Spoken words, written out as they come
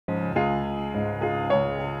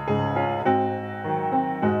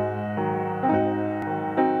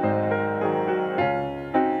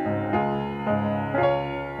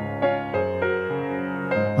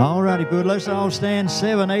good. Let's all stand.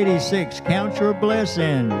 786. Count your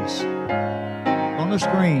blessings on the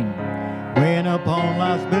screen. When upon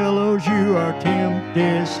life's billows you are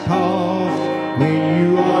tempest tossed, when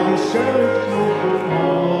you are discouraged,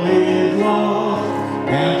 all is lost.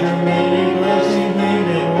 Count your many blessings, name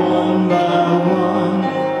them one by one,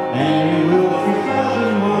 and you will see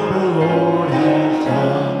thousand what the Lord has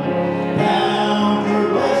done. Count your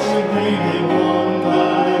blessings, name them one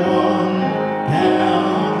by one.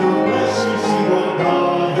 Count your blessings, see what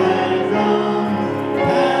God has done.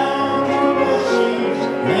 Count your blessings,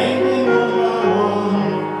 name them one by one.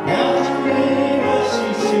 Count your many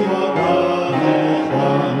blessings, see what God has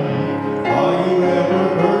done. Are you ever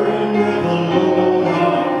burdened with a load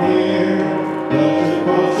of care? Does the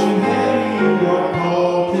cross seem heavy you are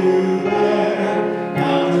called to bear?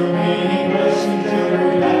 Count your many blessings,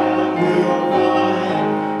 every doubt will fly.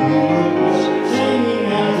 You will be singing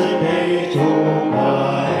as the days go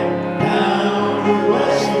by. Count your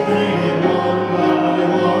blessings, name it one by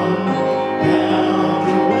one. Count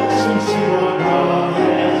your blessings, see what God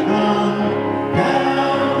has done.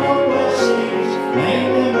 Count your blessings,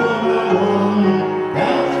 name them one by one.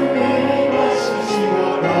 Count your many blessings, see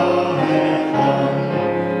what God has done.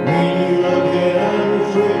 When you look at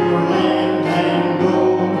others with your land and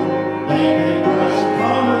gold, think that Christ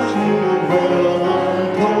promised you the wealth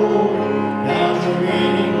untold. Count your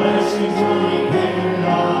many blessings, money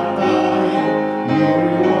cannot buy. Your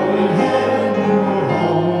reward in heaven, your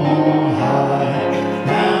home on high.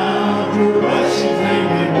 Count your blessings,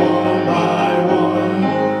 name it one by one.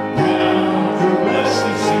 Count your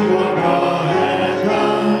blessings, see what God has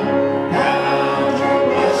done. Count your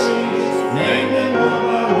blessings, name them one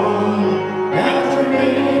by one. Count your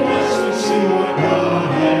many blessings, see what God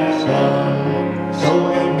has done. So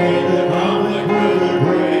help me the conflict, whether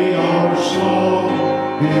great or small.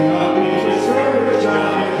 Do not be discouraged,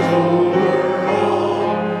 God is over all.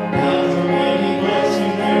 Count your many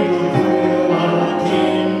blessings, angels will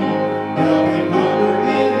attend. Help me conquer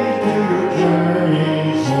envy to your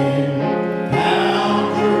journey's end. Count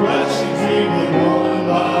your blessings, name them one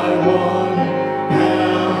by one.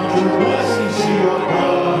 Count your blessings, see what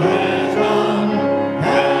God has done.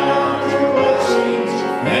 Count your blessings,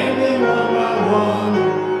 name them one by one.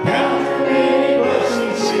 Count your many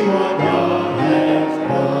blessings, see what God has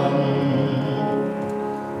done.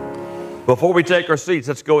 Before we take our seats,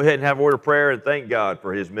 let's go ahead and have a word of prayer and thank God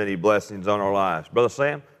for His many blessings on our lives. Brother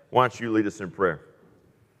Sam, why don't you lead us in prayer?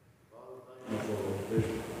 Father, thank you for this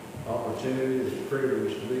opportunity, this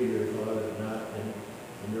privilege to be here, Father, tonight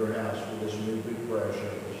in your house for this new big prayer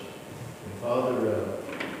service. And Father,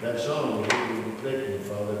 that song was really convicting,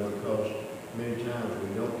 Father, because many times we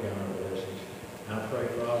don't count our blessings. I pray,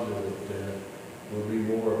 Father, that we'll be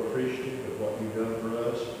more appreciative of what you've done for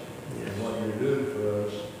us and what you're doing for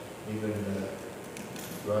us, even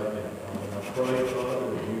right now. Father, I pray, Father,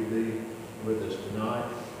 that you be with us tonight.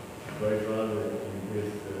 I pray, Father, that you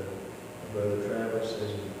with Brother Travis as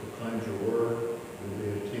he proclaims your word, we'll be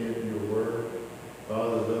attentive to your word.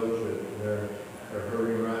 Father, those that are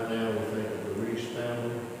hurting right now, we think of the Reese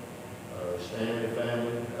family, Stanley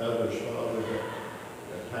family, others, Father,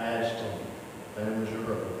 that passed and families are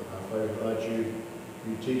hurting. I pray, God,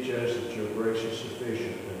 you teach us that your grace is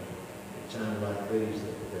sufficient in times like these,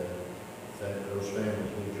 that those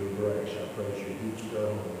families need your grace. I pray you keep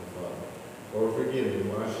going, Father. Lord, forgive me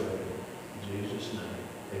where I say, in Jesus' name,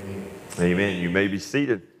 amen. Amen. You may be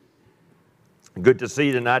seated. Good to see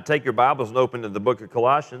you tonight. Take your Bibles and open to the book of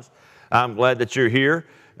Colossians. I'm glad that you're here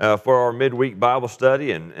for our midweek Bible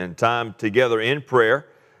study and time together in prayer.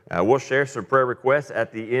 We'll share some prayer requests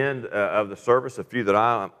at the end of the service, a few that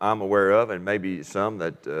I'm aware of, and maybe some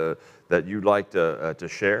that you'd like to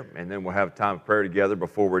share. And then we'll have time of prayer together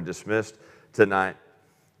before we're dismissed tonight.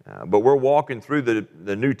 But we're walking through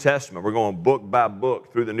the New Testament. We're going book by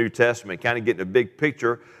book through the New Testament, kind of getting a big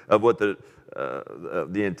picture of what the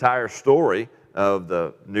entire story of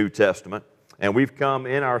the New Testament. And we've come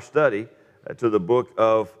in our study to the book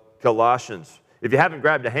of Colossians. If you haven't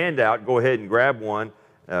grabbed a handout, go ahead and grab one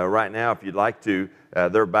right now if you'd like to.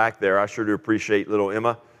 They're back there. I sure do appreciate little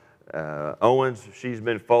Emma Owens. She's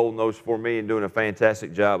been folding those for me and doing a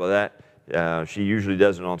fantastic job of that. She usually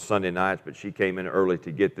does it on Sunday nights, but she came in early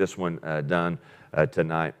to get this one done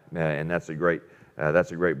tonight, and that's a great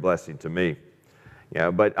blessing to me. Yeah,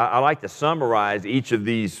 but I like to summarize each of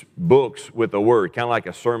these books with a word, kind of like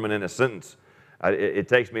a sermon in a sentence. It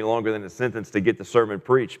takes me longer than a sentence to get the sermon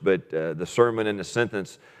preached, but the sermon in a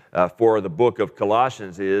sentence for the book of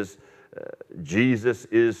Colossians is Jesus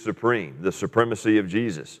is supreme, the supremacy of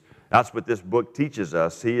Jesus. That's what this book teaches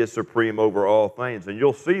us. He is supreme over all things. And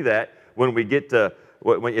you'll see that when we get to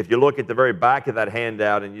if you look at the very back of that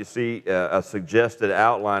handout and you see a suggested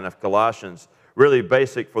outline of Colossians, really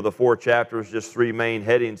basic for the 4 chapters, just 3 main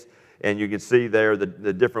headings, and you can see there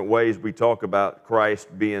the different ways we talk about Christ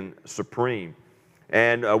being supreme.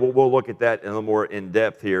 And we'll look at that in a little more in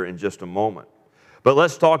depth here in just a moment. But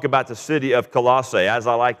let's talk about the city of Colossae. As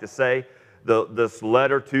I like to say, this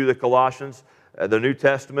letter to the Colossians, the New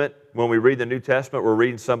Testament, when we read the New Testament, we're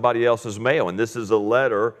reading somebody else's mail. And this is a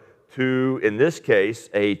letter to, in this case,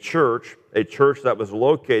 a church that was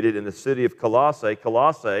located in the city of Colossae.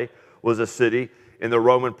 Colossae was a city in the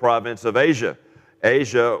Roman province of Asia.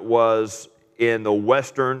 Asia was in the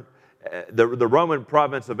western, the Roman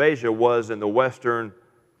province of Asia was in the western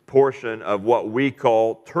portion of what we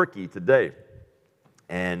call Turkey today.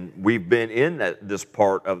 And we've been in this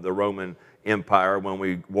part of the Roman Empire when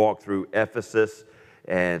we walk through Ephesus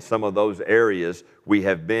and some of those areas. We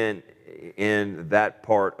have been in that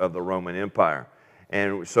part of the Roman Empire.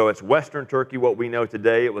 And so it's Western Turkey, what we know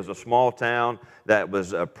today. It was a small town that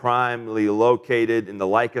was primarily located in the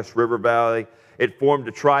Lycus River Valley. It formed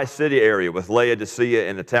a tri-city area with Laodicea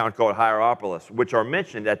and a town called Hierapolis, which are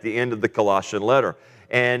mentioned at the end of the Colossian letter.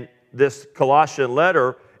 And this Colossian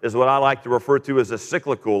letter is what I like to refer to as a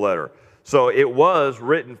cyclical letter. So it was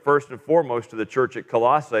written first and foremost to the church at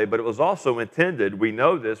Colossae, but it was also intended, we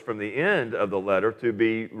know this from the end of the letter, to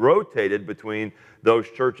be rotated between those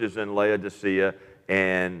churches in Laodicea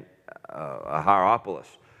and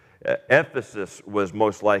Hierapolis. Ephesus was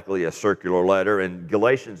most likely a circular letter, and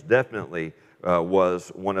Galatians definitely was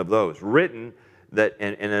one of those. Written that,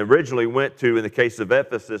 and originally went to, in the case of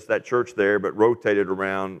Ephesus, that church there, but rotated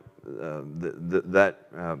around that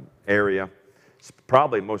area. It's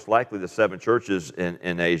probably most likely the 7 churches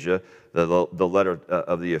in Asia, the letter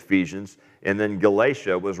of the Ephesians. And then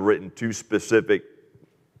Galatia was written to specific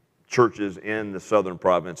churches in the southern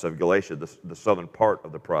province of Galatia, the southern part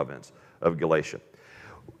of the province of Galatia.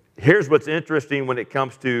 Here's what's interesting when it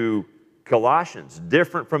comes to Colossians.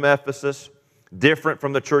 Different from Ephesus, different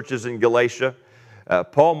from the churches in Galatia.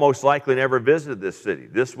 Paul most likely never visited this city.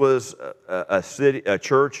 This was a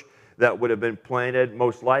church that would have been planted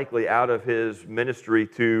most likely out of his ministry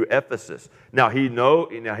to Ephesus. Now he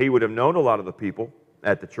would have known a lot of the people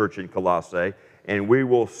at the church in Colossae, and we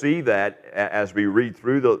will see that as we read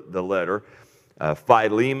through the letter.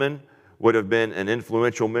 Philemon would have been an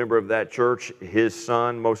influential member of that church. His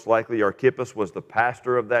son, most likely Archippus, was the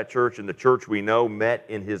pastor of that church, and the church we know met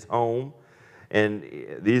in his home. And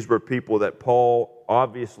these were people that Paul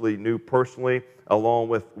obviously knew personally, along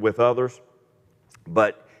with others.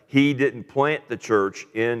 But he didn't plant the church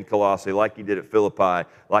in Colossae like he did at Philippi,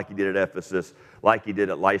 like he did at Ephesus, like he did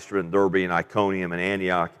at Lystra and Derbe and Iconium and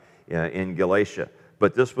Antioch in Galatia.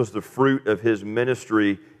 But this was the fruit of his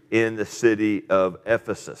ministry in the city of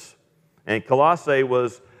Ephesus. And Colossae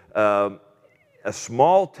was a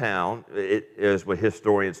small town, it is what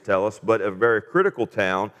historians tell us, but a very critical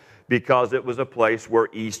town because it was a place where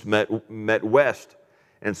East met West.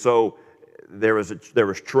 And so there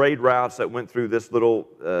was trade routes that went through this little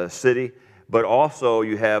city, but also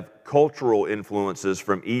you have cultural influences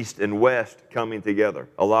from East and West coming together.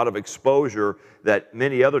 A lot of exposure that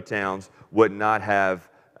many other towns would not have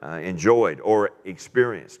enjoyed or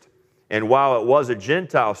experienced. And while it was a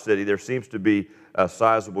Gentile city, there seems to be a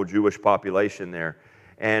sizable Jewish population there.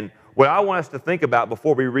 And what I want us to think about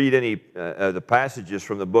before we read any of the passages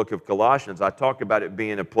from the book of Colossians, I talk about it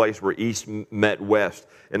being a place where East met West,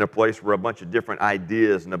 and a place where a bunch of different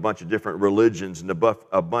ideas and a bunch of different religions and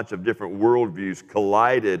a bunch of different worldviews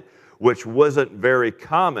collided, which wasn't very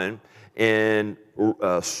common in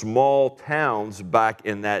small towns back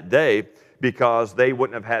in that day, because they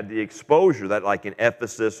wouldn't have had the exposure that like in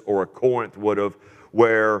Ephesus or Corinth would have,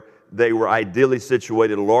 where they were ideally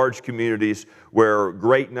situated, large communities where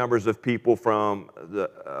great numbers of people from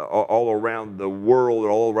all around the world,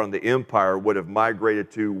 all around the empire would have migrated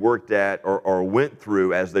to, worked at, or went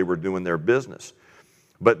through as they were doing their business.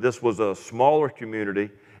 But this was a smaller community,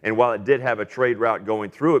 and while it did have a trade route going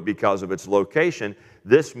through it because of its location,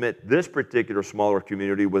 this meant this particular smaller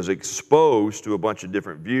community was exposed to a bunch of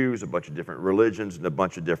different views, a bunch of different religions, and a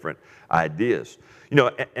bunch of different ideas. You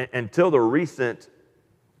know, until the recent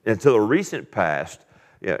past,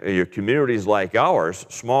 your communities like ours,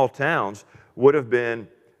 small towns, would have been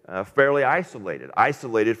fairly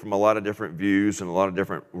isolated from a lot of different views and a lot of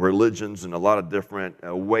different religions and a lot of different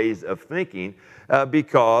ways of thinking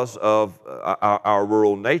because of our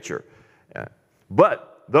rural nature.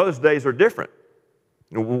 But those days are different.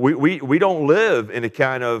 We don't live in a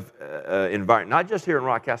kind of environment, not just here in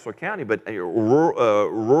Rockcastle County, but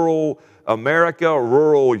rural America,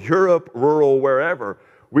 rural Europe, rural wherever,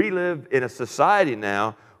 we live in a society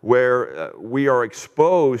now where we are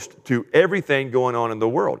exposed to everything going on in the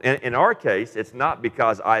world. And in our case, it's not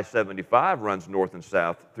because I-75 runs north and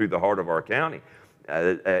south through the heart of our county.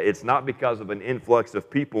 It's not because of an influx of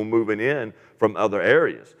people moving in from other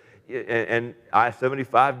areas. And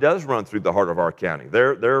I-75 does run through the heart of our county.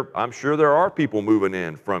 I'm sure there are people moving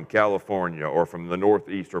in from California or from the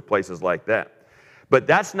Northeast or places like that. But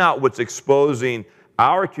that's not what's exposing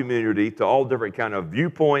our community to all different kind of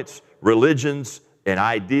viewpoints, religions, and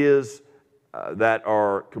ideas that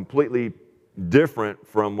are completely different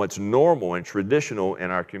from what's normal and traditional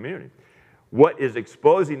in our community. What is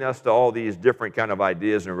exposing us to all these different kind of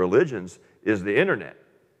ideas and religions is the internet,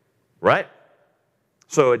 right?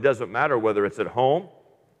 So it doesn't matter whether it's at home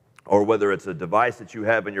or whether it's a device that you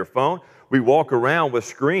have in your phone. We walk around with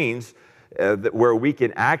screens where we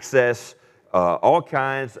can access all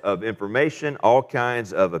kinds of information, all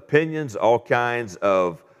kinds of opinions, all kinds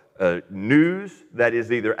of news that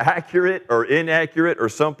is either accurate or inaccurate or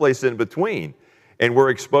someplace in between. And we're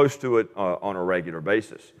exposed to it on a regular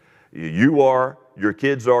basis. You are, your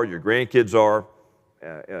kids are, your grandkids are.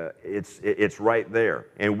 It's right there.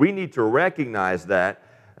 And we need to recognize that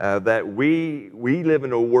we live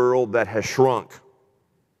in a world that has shrunk.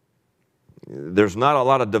 There's not a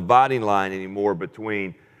lot of dividing line anymore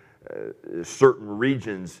between certain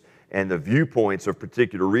regions and the viewpoints of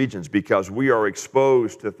particular regions, because we are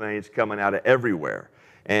exposed to things coming out of everywhere.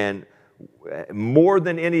 And more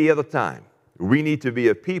than any other time, we need to be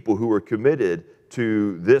a people who are committed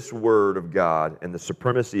to this Word of God and the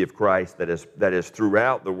supremacy of Christ that is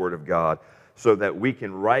throughout the Word of God, so that we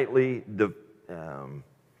can rightly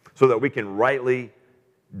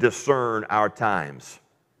discern our times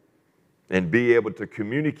and be able to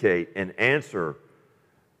communicate and answer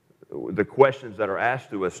the questions that are asked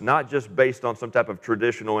to us, not just based on some type of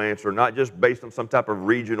traditional answer, not just based on some type of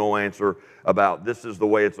regional answer about this is the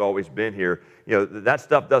way it's always been here. You know, that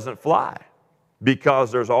stuff doesn't fly, because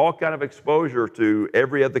there's all kind of exposure to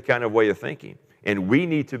every other kind of way of thinking. And we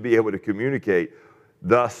need to be able to communicate,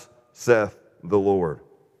 thus saith the Lord.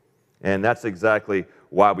 And that's exactly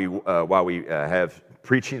why we have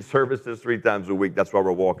preaching services 3 times a week. That's why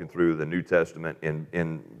we're walking through the New Testament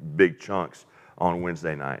in big chunks on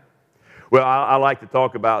Wednesday night. Well, I like to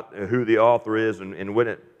talk about who the author is and when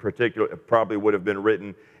it probably would have been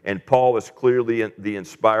written. And Paul is clearly the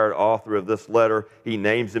inspired author of this letter. He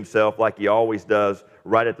names himself like he always does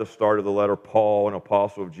right at the start of the letter, Paul, an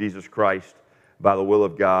apostle of Jesus Christ by the will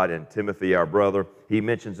of God, and Timothy, our brother. He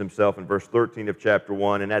mentions himself in verse 13 of chapter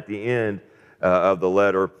 1 and at the end of the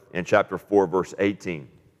letter in chapter 4, verse 18.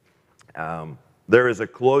 There is a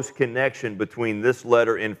close connection between this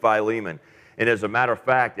letter and Philemon. And as a matter of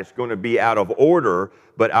fact, it's going to be out of order,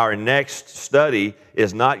 but our next study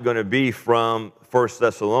is not going to be from 1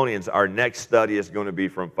 Thessalonians. Our next study is going to be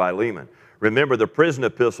from Philemon. Remember, the prison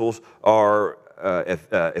epistles are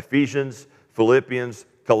Ephesians, Philippians,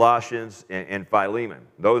 Colossians, and Philemon.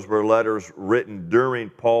 Those were letters written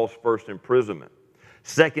during Paul's first imprisonment.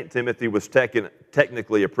 2 Timothy was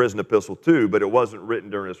technically a prison epistle too, but it wasn't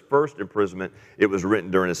written during his first imprisonment. It was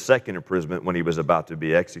written during his second imprisonment when he was about to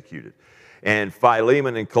be executed. And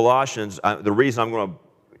Philemon and Colossians, the reason I'm going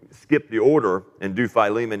to skip the order and do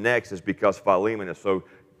Philemon next is because Philemon is so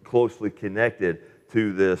closely connected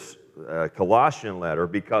to this Colossian letter,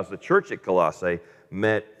 because the church at Colossae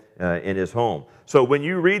met in his home. So when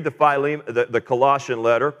you read the Colossian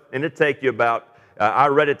letter, and it take you about, I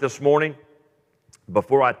read it this morning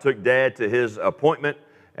before I took Dad to his appointment.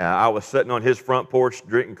 I was sitting on his front porch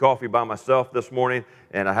drinking coffee by myself this morning,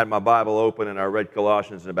 and I had my Bible open and I read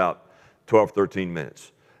Colossians in about 12, 13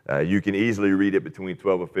 minutes. You can easily read it between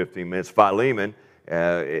 12 or 15 minutes. Philemon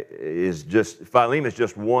is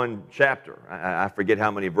just one chapter. I forget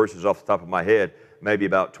how many verses off the top of my head, maybe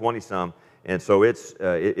about 20 some. And so it's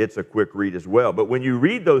a quick read as well. But when you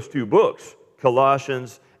read those two books,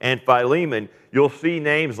 Colossians and Philemon, you'll see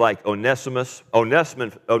names like Onesimus.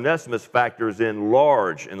 Onesimus factors in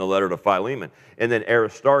large in the letter to Philemon. And then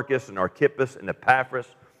Aristarchus and Archippus and Epaphras.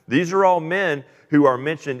 These are all men who are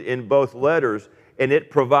mentioned in both letters, and it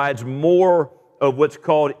provides more of what's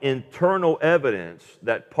called internal evidence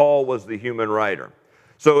that Paul was the human writer.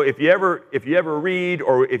 So if you ever read,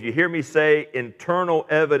 or if you hear me say internal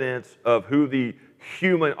evidence of who the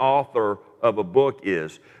human author of a book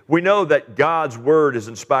is, we know that God's Word is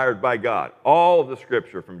inspired by God. All of the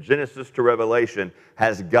Scripture, from Genesis to Revelation,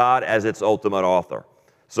 has God as its ultimate author.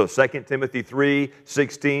 So 2 Timothy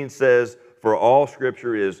 3:16 says, for all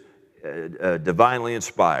Scripture is divinely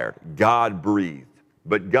inspired, God-breathed.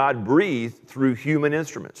 But God breathed through human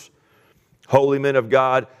instruments. Holy men of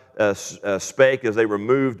God spake as they were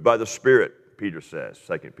moved by the Spirit, Peter says,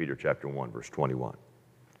 2 Peter chapter 1, verse 21.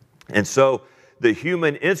 And so the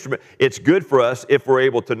human instrument, it's good for us if we're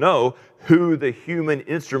able to know who the human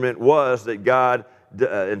instrument was that God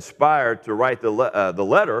inspired to write the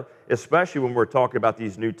letter, especially when we're talking about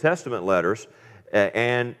these New Testament letters.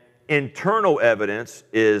 And internal evidence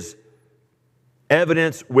is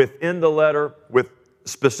evidence within the letter,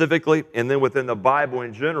 specifically, and then within the Bible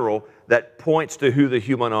in general, that points to who the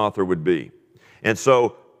human author would be. And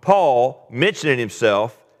so Paul, mentioning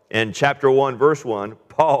himself in chapter 1, verse 1,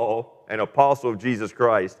 Paul, an apostle of Jesus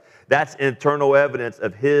Christ, that's internal evidence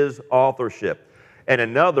of his authorship. And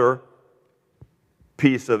another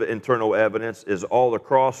piece of internal evidence is all the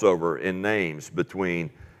crossover in names between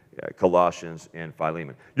Colossians and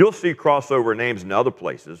Philemon. You'll see crossover names in other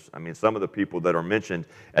places. I mean, some of the people that are mentioned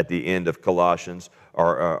at the end of Colossians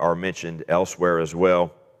are mentioned elsewhere as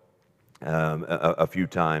well a few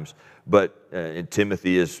times. But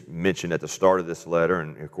Timothy is mentioned at the start of this letter,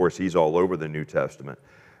 and of course he's all over the New Testament.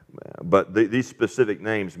 But these specific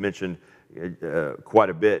names mentioned quite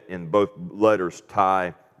a bit in both letters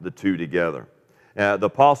tie the two together. The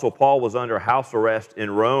Apostle Paul was under house arrest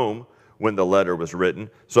in Rome when the letter was written.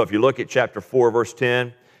 So if you look at chapter 4, verse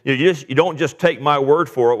 10, you don't just take my word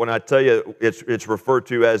for it when I tell you it's referred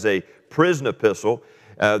to as a prison epistle.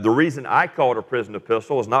 The reason I call it a prison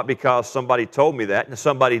epistle is not because somebody told me that, and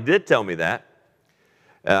somebody did tell me that.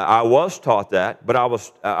 I was taught that, but I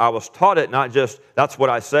was taught it not just, that's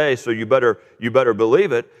what I say, so you better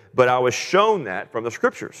believe it, but I was shown that from the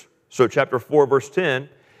Scriptures. So chapter 4, verse 10,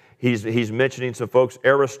 he's mentioning some folks,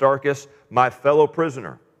 Aristarchus, my fellow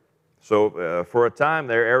prisoner. So for a time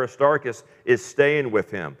there, Aristarchus is staying with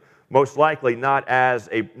him. Most likely not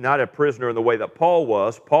a prisoner in the way that Paul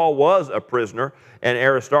was. Paul was a prisoner, and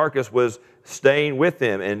Aristarchus was staying with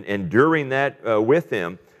him and enduring that with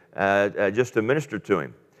him just to minister to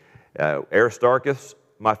him. Aristarchus,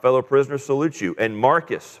 my fellow prisoner, salutes you. And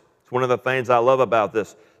Marcus, it's one of the things I love about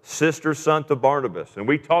this, sister son to Barnabas. And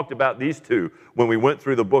we talked about these two when we went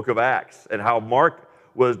through the book of Acts and how Mark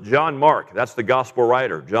was John Mark, that's the gospel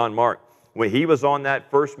writer, John Mark. When he was on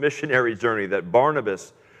that first missionary journey that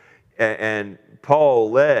Barnabas and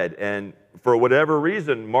Paul led, and for whatever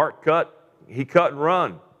reason, Mark cut and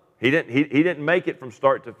run. He didn't make it from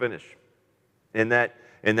start to finish in that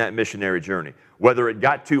missionary journey. Whether it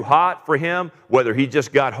got too hot for him, whether he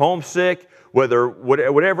just got homesick,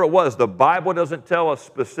 whatever it was, the Bible doesn't tell us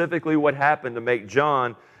specifically what happened to make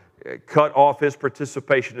John cut off his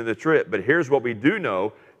participation in the trip. But here's what we do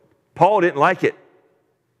know. Paul didn't like it.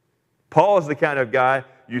 Paul is the kind of guy,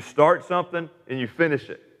 you start something and you finish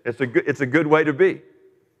it. It's a good way to be.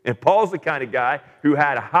 And Paul's the kind of guy who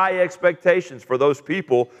had high expectations for those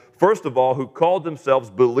people, first of all, who called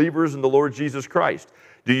themselves believers in the Lord Jesus Christ.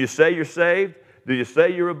 Do you say you're saved? Do you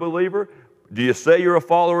say you're a believer? Do you say you're a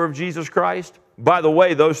follower of Jesus Christ? By the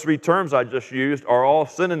way, those three terms I just used are all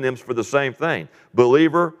synonyms for the same thing.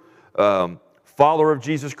 Believer, follower of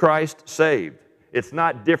Jesus Christ, saved. It's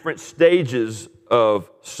not different stages of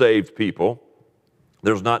saved people.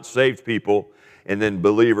 There's not saved people and then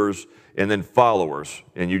believers and then followers,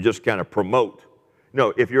 and you just kind of promote.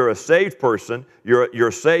 No, if you're a saved person,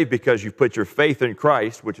 you're saved because you've put your faith in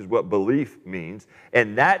Christ, which is what belief means,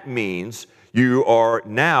 and that means you are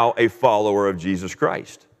now a follower of Jesus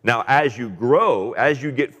Christ. Now, as you grow, as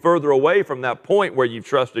you get further away from that point where you've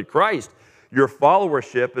trusted Christ, your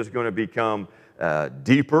followership is going to become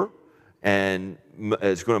deeper and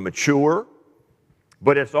it's going to mature,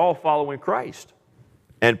 but it's all following Christ.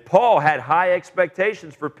 And Paul had high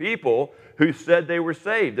expectations for people who said they were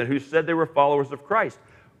saved and who said they were followers of Christ.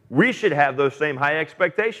 We should have those same high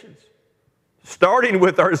expectations. Starting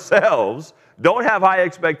with ourselves, don't have high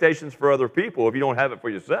expectations for other people if you don't have it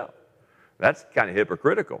for yourself. That's kind of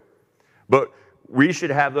hypocritical. But we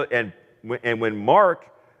should have and when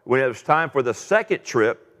it was time for the second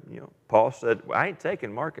trip, Paul said, well, I ain't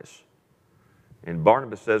taking Marcus. And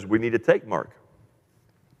Barnabas says, we need to take Mark.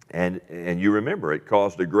 And you remember, it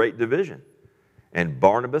caused a great division. And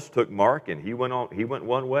Barnabas took Mark, and he went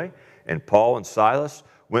one way, and Paul and Silas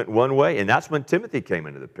went one way, and that's when Timothy came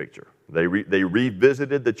into the picture. They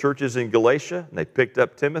revisited the churches in Galatia, and they picked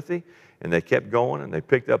up Timothy, and they kept going, and they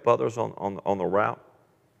picked up others on the route.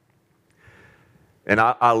 And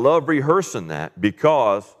I love rehearsing that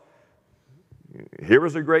because here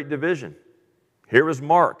was a great division. Here was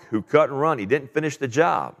Mark, who cut and run. He didn't finish the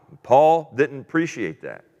job. Paul didn't appreciate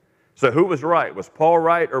that. So who was right? Was Paul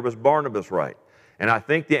right or was Barnabas right? And I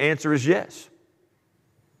think the answer is yes.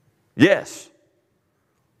 Yes.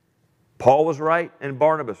 Paul was right and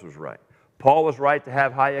Barnabas was right. Paul was right to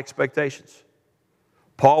have high expectations.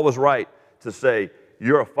 Paul was right to say,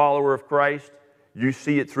 you're a follower of Christ, you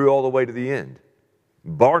see it through all the way to the end.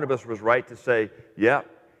 Barnabas was right to say, yeah,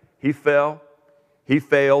 he fell, he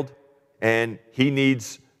failed, and he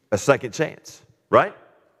needs a second chance, right?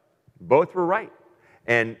 Both were right.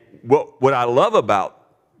 And what I love about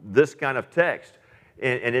this kind of text,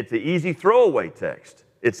 and it's an easy throwaway text.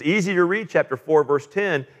 It's easy to read chapter 4, verse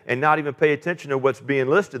 10, and not even pay attention to what's being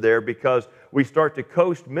listed there, because we start to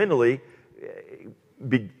coast mentally.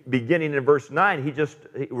 Beginning in verse 9,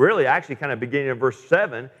 actually kind of beginning in verse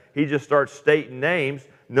 7, he just starts stating names,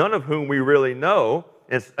 none of whom we really know,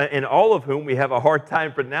 and all of whom we have a hard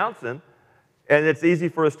time pronouncing, and it's easy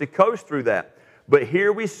for us to coast through that. But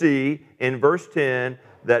here we see in verse 10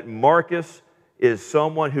 that Marcus is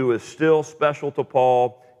someone who is still special to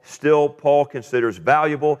Paul, still Paul considers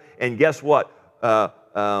valuable, and guess what?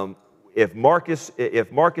 If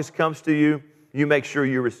Marcus comes to you, you make sure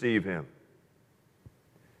you receive him.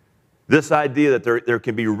 This idea that there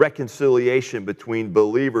can be reconciliation between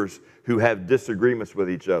believers who have disagreements with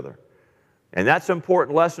each other. And that's an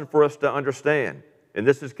important lesson for us to understand. And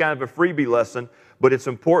this is kind of a freebie lesson, but it's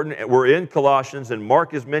important. We're in Colossians, and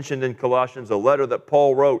Mark is mentioned in Colossians, a letter that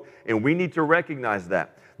Paul wrote, and we need to recognize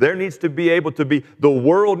that. There needs to be able to be, the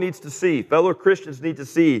world needs to see, fellow Christians need to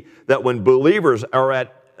see that when believers are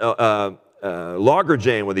at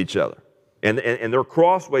loggerjam with each other, and they're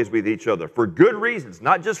crossways with each other for good reasons,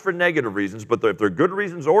 not just for negative reasons, but if they're good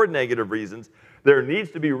reasons or negative reasons, there needs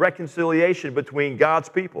to be reconciliation between God's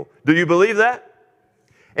people. Do you believe that?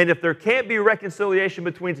 And if there can't be reconciliation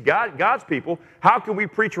between God's people, how can we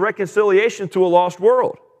preach reconciliation to a lost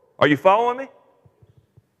world? Are you following me?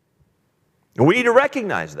 And we need to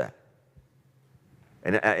recognize that.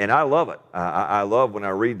 And I love it. I love when I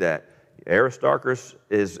read that. Aristarchus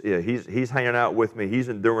he's hanging out with me. He's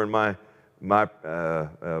enduring my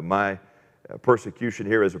persecution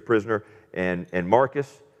here as a prisoner. And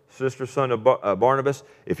Marcus, sister son of Barnabas,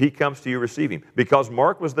 if he comes to you, receive him. Because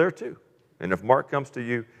Mark was there too. And if Mark comes to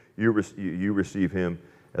you, you receive him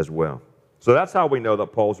as well. So that's how we know that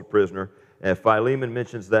Paul's a prisoner. And Philemon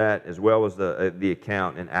mentions that, as well as the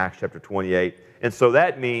account in Acts chapter 28. And so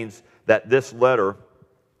that means that this letter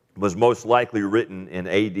was most likely written in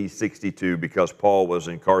AD 62, because Paul was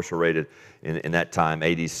incarcerated in that time,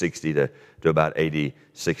 AD 60 to about AD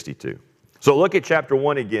 62. So look at chapter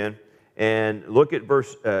 1 again, and look at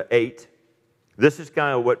verse 8. This is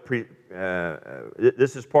kind of what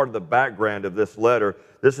this is part of the background of this letter.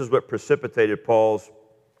 This is what precipitated Paul's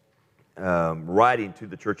writing to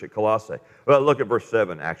the church at Colossae. Well, look at verse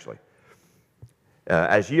 7, actually.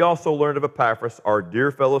 As ye also learned of Epaphras, our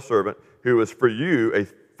dear fellow servant, who is for you a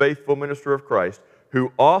faithful minister of Christ,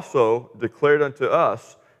 who also declared unto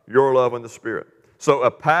us your love in the Spirit. So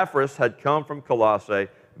Epaphras had come from Colossae,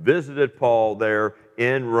 visited Paul there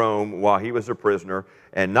in Rome while he was a prisoner,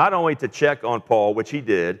 and not only to check on Paul, which he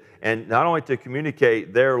did, and not only to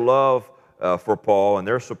communicate their love for Paul and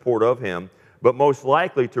their support of him, but most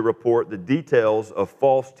likely to report the details of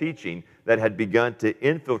false teaching that had begun to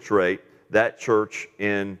infiltrate that church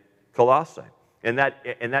in Colossae. And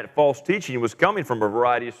that false teaching was coming from a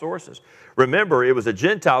variety of sources. Remember, it was a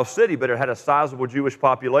Gentile city, but it had a sizable Jewish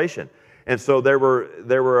population. And so there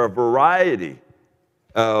were a variety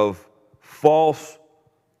of false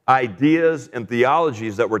ideas and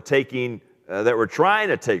theologies that were trying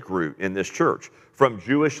to take root in this church, from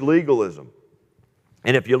Jewish legalism.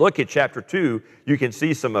 And if you look at chapter 2, you can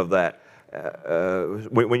see some of that.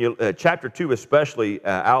 Chapter 2 especially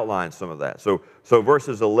outlines some of that. So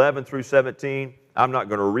verses 11 through 17, I'm not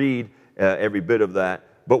going to read every bit of that,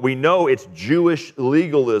 but we know it's Jewish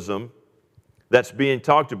legalism that's being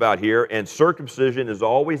talked about here, and circumcision is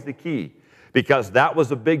always the key, because that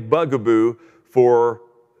was a big bugaboo for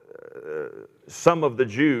some of the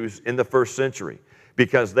Jews in the first century,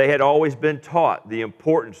 because they had always been taught the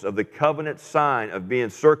importance of the covenant sign of being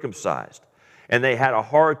circumcised. And they had a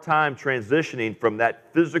hard time transitioning from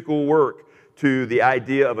that physical work to the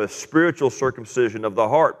idea of a spiritual circumcision of the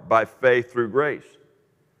heart by faith through grace.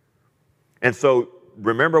 And so,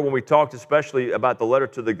 remember when we talked especially about the letter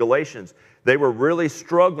to the Galatians, they were really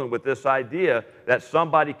struggling with this idea that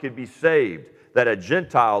somebody could be saved, that a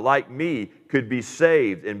Gentile like me could be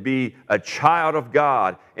saved and be a child of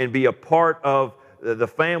God and be a part of the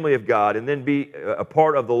family of God and then be a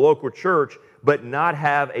part of the local church, but not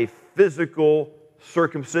have a physical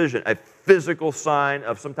circumcision, a physical sign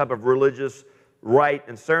of some type of religious rite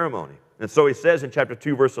and ceremony. And so he says in chapter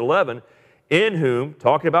 2, verse 11, in whom,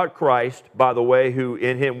 talking about Christ, by the way, who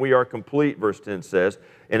in him we are complete, verse 10 says.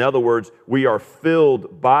 In other words, we are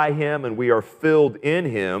filled by him and we are filled in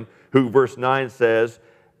him, who, verse 9 says,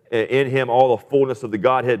 in him all the fullness of the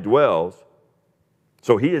Godhead dwells.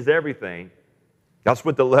 So he is everything. That's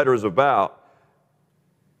what the letter is about.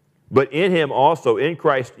 But in him also, in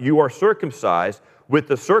Christ, you are circumcised with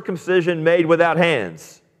the circumcision made without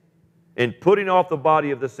hands, in putting off the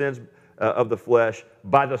body of the sins of the flesh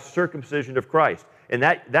by the circumcision of Christ. And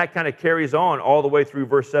that kind of carries on all the way through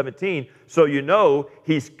verse 17. So you know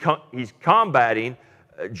he's combating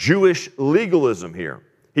Jewish legalism here.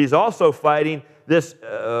 He's also fighting this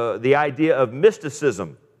the idea of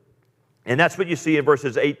mysticism. And that's what you see in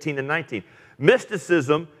verses 18 and 19.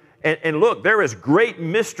 Mysticism, and look, there is great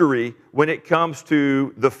mystery when it comes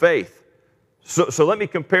to the faith. So let me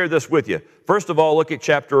compare this with you. First of all, look at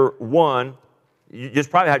chapter 1. You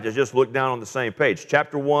just probably have to just look down on the same page.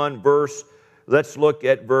 Chapter 1, let's look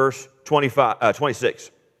at verse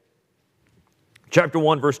 26. Chapter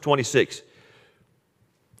 1, verse 26.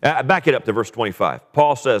 Back it up to verse 25.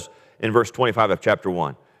 Paul says in verse 25 of chapter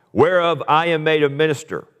 1, whereof I am made a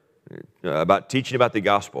minister, about teaching about the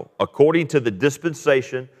gospel, according to the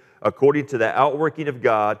dispensation, according to the outworking of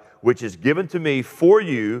God, which is given to me for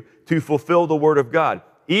you to fulfill the word of God,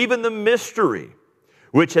 even the mystery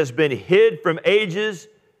which has been hid from ages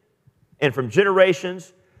and from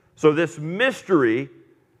generations. So this mystery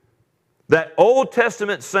that Old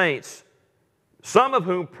Testament saints, some of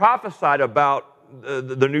whom prophesied about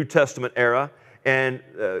the New Testament era and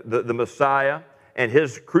the Messiah and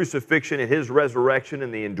his crucifixion and his resurrection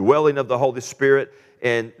and the indwelling of the Holy Spirit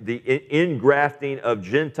and the ingrafting of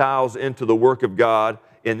Gentiles into the work of God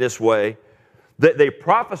in this way, that they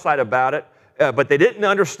prophesied about it, but they didn't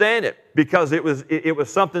understand it because it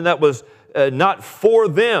was something that was not for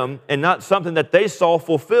them and not something that they saw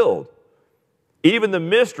fulfilled. Even the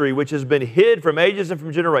mystery which has been hid from ages and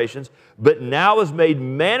from generations, but now is made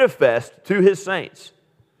manifest to his saints,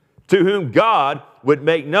 to whom God would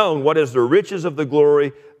make known what is the riches of the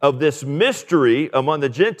glory of this mystery among the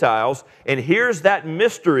Gentiles. And here's that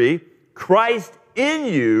mystery, Christ in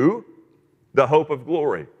you, the hope of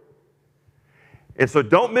glory. And so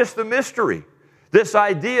don't miss the mystery. This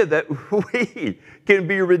idea that we can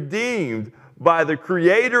be redeemed by the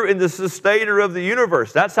creator and the sustainer of the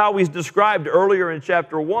universe. That's how he's described earlier in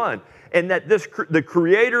chapter 1. And that the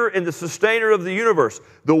creator and the sustainer of the universe,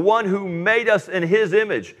 the one who made us in his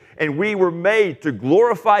image, and we were made to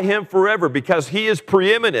glorify him forever because he is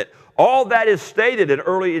preeminent. All that is stated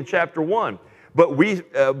early in chapter 1. But we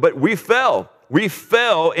fell. We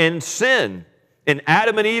fell in sin. And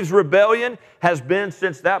Adam and Eve's rebellion has been,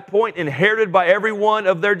 since that point, inherited by every one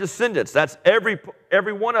of their descendants. That's every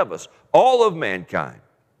one of us, all of mankind.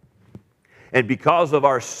 And because of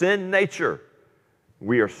our sin nature,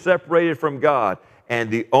 we are separated from God. And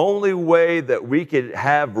the only way that we can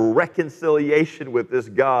have reconciliation with this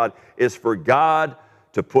God is for God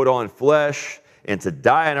to put on flesh and to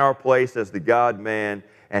die in our place as the God-man.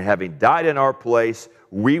 And having died in our place,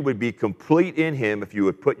 we would be complete in him if you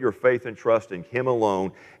would put your faith and trust in him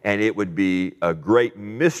alone. And it would be a great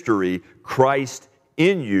mystery, Christ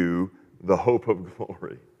in you, the hope of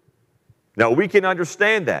glory. Now, we can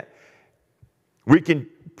understand that. We can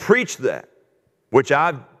preach that, which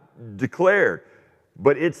I've declared.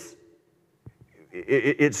 But it's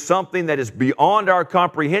something that is beyond our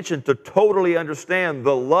comprehension to totally understand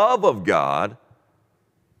the love of God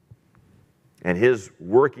and his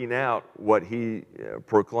working out what he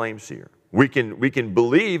proclaims here. We can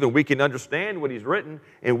believe and we can understand what he's written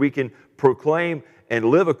and we can proclaim and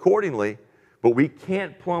live accordingly, but we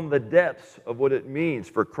can't plumb the depths of what it means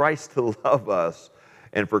for Christ to love us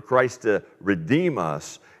and for Christ to redeem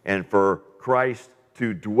us and for Christ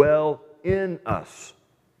to dwell in us.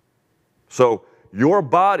 So your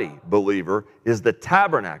body, believer, is the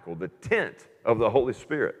tabernacle, the tent of the Holy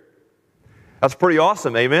Spirit. That's pretty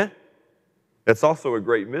awesome, amen? It's also a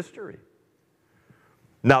great mystery.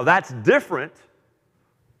 Now that's different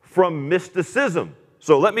from mysticism.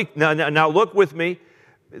 So let me, now look with me.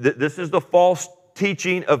 This is the false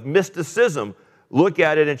teaching of mysticism. Look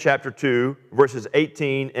at it in chapter 2, verses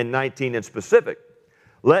 18 and 19 in specific.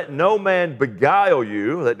 Let no man beguile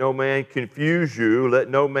you, let no man confuse you, let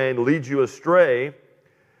no man lead you astray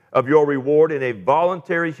of your reward in a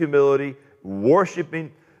voluntary humility,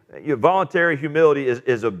 worshiping. Voluntary humility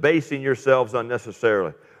is abasing yourselves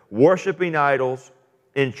unnecessarily, worshiping idols,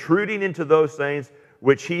 intruding into those things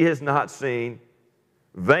which he has not seen,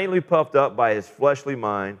 vainly puffed up by his fleshly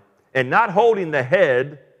mind, and not holding the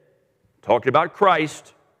head, talking about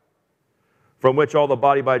Christ, from which all the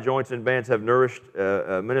body by joints and bands have nourished,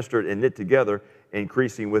 ministered, and knit together,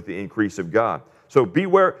 increasing with the increase of God. So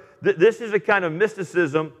beware. This is a kind of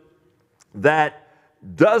mysticism that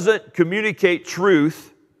doesn't communicate truth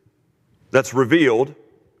that's revealed,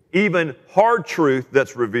 even hard truth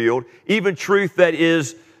that's revealed, even truth that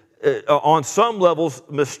is on some levels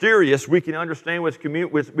mysterious. We can understand what's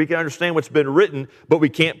been written, but we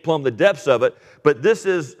can't plumb the depths of it. But this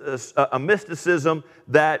is a mysticism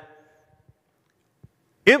that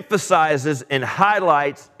emphasizes and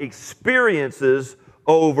highlights experiences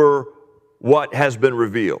over what has been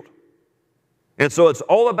revealed. And so it's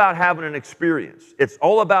all about having an experience. It's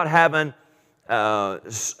all about having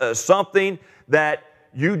something that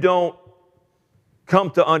you don't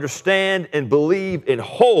come to understand and believe and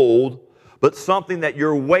hold, but something that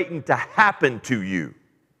you're waiting to happen to you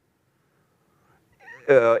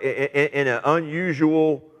in an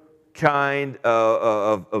unusual kind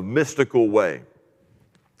of mystical way.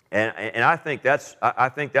 And I think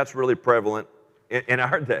that's really prevalent in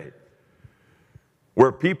our day,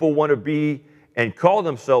 where people want to be and call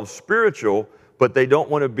themselves spiritual, but they don't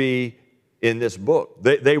want to be in this book.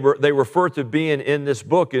 They refer to being in this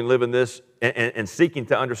book and living this and seeking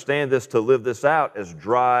to understand this, to live this out, as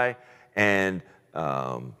dry and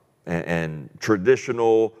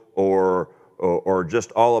traditional or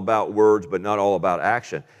just all about words, but not all about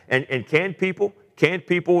action. And can people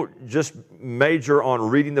just major on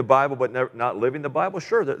reading the Bible but not living the Bible?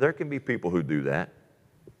 Sure, there can be people who do that.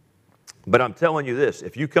 But I'm telling you this,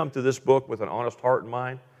 if you come to this book with an honest heart and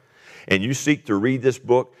mind, and you seek to read this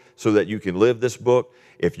book so that you can live this book,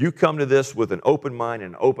 if you come to this with an open mind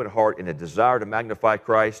and an open heart and a desire to magnify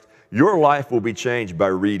Christ, your life will be changed by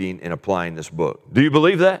reading and applying this book. Do you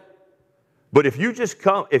believe that? But if you just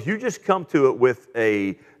come to it with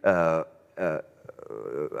a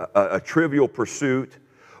trivial pursuit,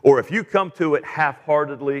 or if you come to it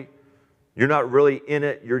half-heartedly, you're not really in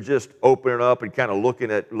it, you're just opening up and kind of looking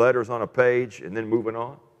at letters on a page and then moving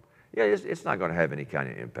on, yeah, it's not going to have any kind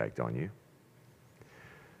of impact on you.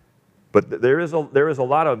 But there is a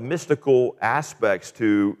lot of mystical aspects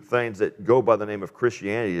to things that go by the name of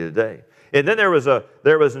Christianity today. And then there was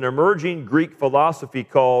an emerging Greek philosophy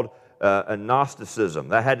called Gnosticism.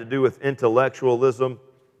 That had to do with intellectualism.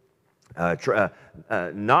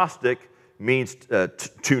 Gnostic means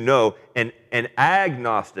to know, and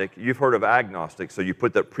agnostic, you've heard of agnostic, so you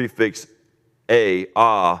put that prefix a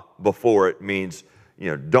before it, means,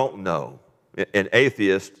 don't know. An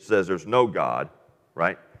atheist says there's no God,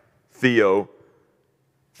 right? Theistic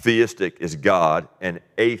is God, and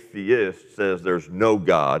atheist says there's no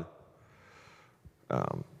God.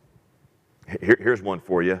 Here's one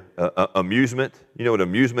for you. Amusement. You know what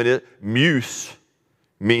amusement is? Muse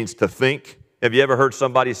means to think. Have you ever heard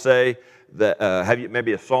somebody say that,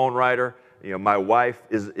 maybe a songwriter, my wife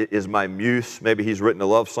is my muse. Maybe he's written a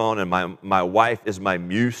love song, and my wife is my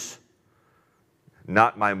muse.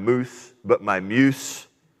 Not my moose, but my muse.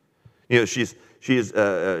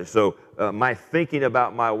 So my thinking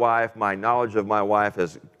about my wife, my knowledge of my wife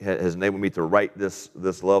has enabled me to write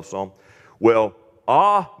this love song. Well,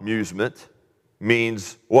 amusement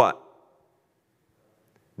means what?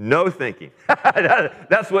 No thinking.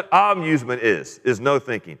 That's what amusement is no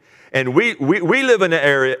thinking. And we live in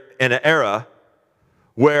an era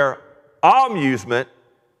where amusement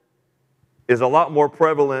is a lot more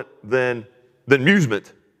prevalent than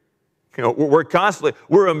amusement.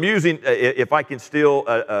 We're amusing. If I can steal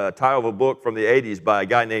a title of a book from the 80s by a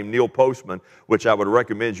guy named Neil Postman, which I would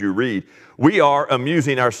recommend you read, we are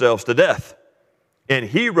amusing ourselves to death. And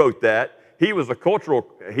he wrote that. He was a cultural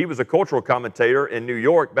commentator in New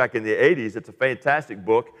York back in the 80s. It's a fantastic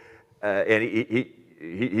book, and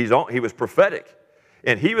he was prophetic.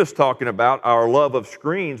 And he was talking about our love of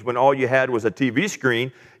screens when all you had was a TV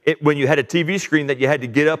screen. When you had a TV screen that you had to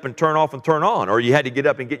get up and turn off and turn on, or you had to get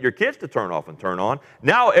up and get your kids to turn off and turn on.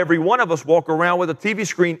 Now every one of us walk around with a TV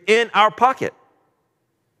screen in our pocket.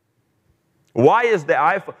 Why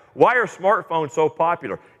are smartphones so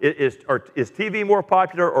popular? Is TV more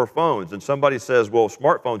popular or phones? And somebody says, well,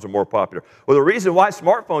 smartphones are more popular. Well, the reason why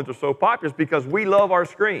smartphones are so popular is because we love our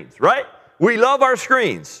screens, right? We love our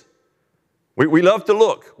screens. We love to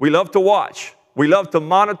look. We love to watch. We love to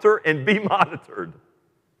monitor and be monitored.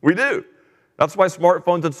 We do. That's why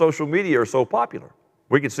smartphones and social media are so popular.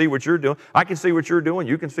 We can see what you're doing. I can see what you're doing.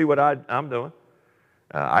 You can see what I'm doing.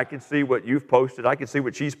 I can see what you've posted. I can see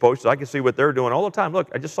what she's posted. I can see what they're doing all the time. Look,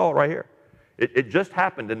 I just saw it right here. It just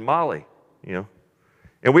happened in Mali, and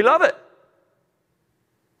we love it.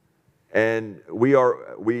 And we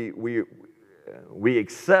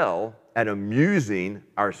excel at amusing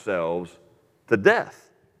ourselves to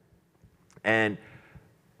death. And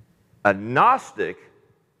a Gnostic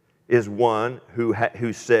is one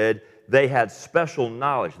who said they had special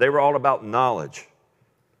knowledge. They were all about knowledge.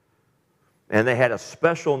 And they had a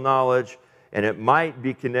special knowledge, and it might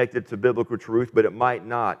be connected to biblical truth, but it might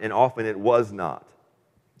not, and often it was not.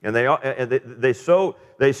 And they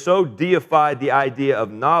so deified the idea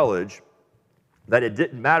of knowledge that it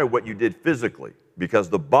didn't matter what you did physically, because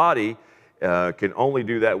the body can only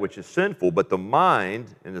do that which is sinful, but the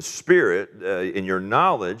mind and the spirit in your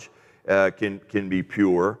knowledge can be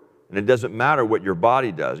pure, and it doesn't matter what your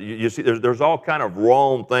body does. You see, there's all kind of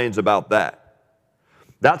wrong things about that.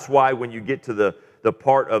 That's why when you get to the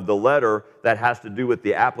part of the letter that has to do with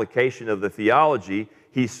the application of the theology,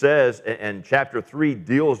 he says, and chapter 3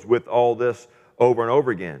 deals with all this over and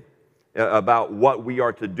over again, about what we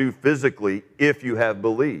are to do physically if you have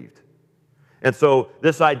believed. And so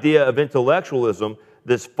this idea of intellectualism,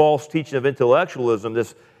 this false teaching of intellectualism,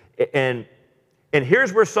 and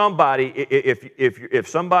here's where somebody, if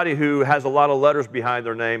somebody who has a lot of letters behind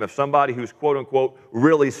their name, if somebody who's quote unquote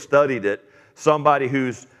really studied it, somebody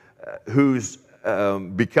who's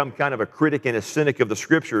become kind of a critic and a cynic of the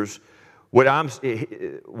Scriptures, what I'm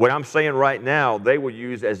saying right now, they will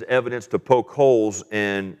use as evidence to poke holes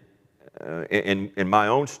in my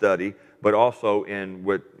own study, but also in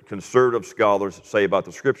what conservative scholars say about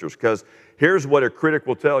the Scriptures. Because here's what a critic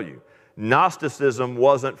will tell you. Gnosticism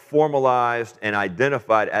wasn't formalized and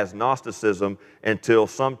identified as Gnosticism until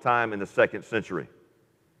sometime in the 2nd century,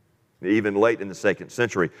 even late in the 2nd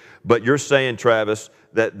century. But you're saying, Travis,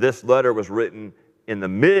 that this letter was written in the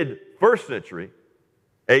mid-1st century,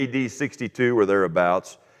 AD 62 or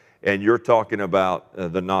thereabouts, and you're talking about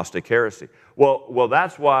the Gnostic heresy. Well,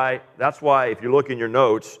 that's why if you look in your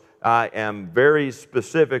notes, I am very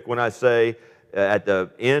specific when I say at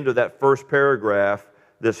the end of that first paragraph,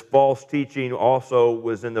 this false teaching also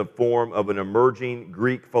was in the form of an emerging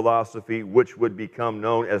Greek philosophy which would become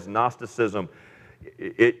known as Gnosticism.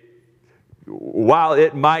 While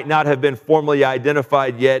it might not have been formally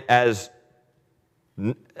identified yet as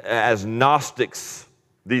Gnostics,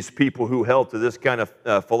 these people who held to this kind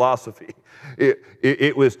of philosophy,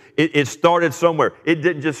 it started somewhere. It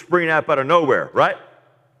didn't just spring up out of nowhere, right?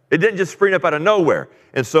 It didn't just spring up out of nowhere.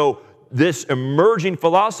 And so this emerging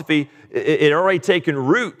philosophy, it had already taken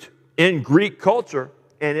root in Greek culture,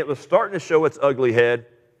 and it was starting to show its ugly head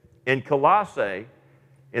in Colossae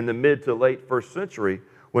in the mid to late 1st century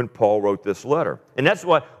when Paul wrote this letter. And that's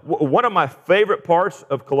why one of my favorite parts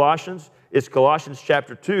of Colossians is Colossians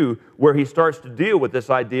chapter 2, where he starts to deal with this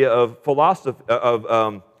idea of philosophy,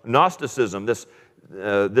 of Gnosticism,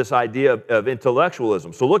 this idea of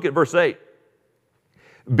intellectualism. So look at verse 8.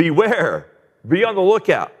 Beware, be on the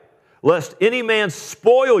lookout, lest any man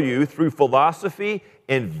spoil you through philosophy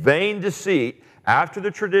and vain deceit, after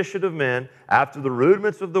the tradition of men, after the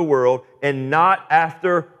rudiments of the world, and not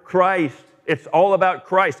after Christ. It's all about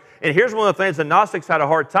Christ. And here's one of the things the Gnostics had a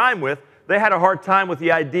hard time with. They had a hard time with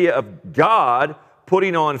the idea of God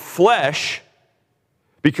putting on flesh,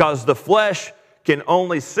 because the flesh can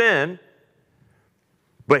only sin.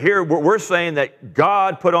 But here we're saying that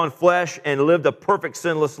God put on flesh and lived a perfect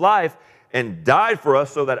sinless life and died for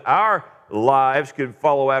us so that our lives could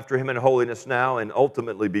follow after Him in holiness now and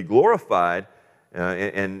ultimately be glorified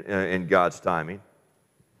in God's timing.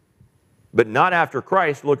 But not after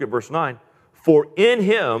Christ. Look at verse 9. For in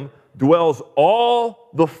Him dwells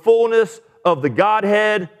all the fullness of the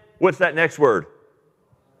Godhead. What's that next word?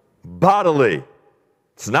 Bodily.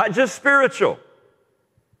 It's not just spiritual.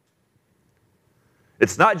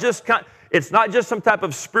 It's not just some type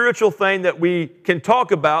of spiritual thing that we can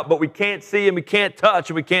talk about, but we can't see and we can't touch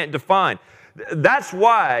and we can't define. That's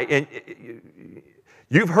why, and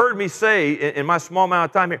you've heard me say in my small amount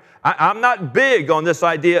of time here, I'm not big on this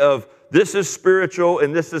idea of this is spiritual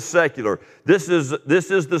and this is secular. This is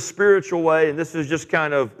the spiritual way and this is just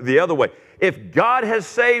kind of the other way. If God has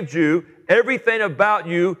saved you, everything about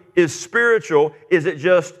you is spiritual. Is it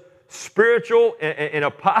just spiritual in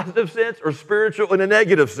a positive sense or spiritual in a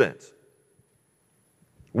negative sense?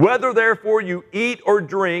 Whether therefore you eat or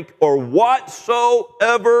drink or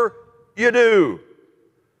whatsoever you do.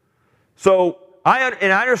 So I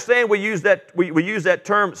understand we use that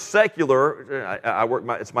term secular.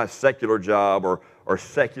 It's my secular job or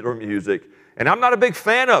secular music, and I'm not a big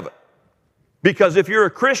fan of it, because if you're a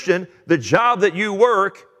Christian, the job that you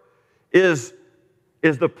work is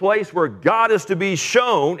the place where God is to be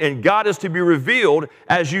shown and God is to be revealed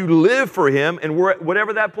as you live for Him and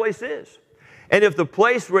whatever that place is. And if the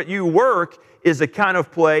place where you work is a kind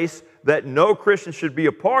of place that no Christian should be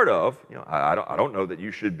a part of, I don't know that you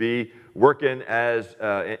should be working as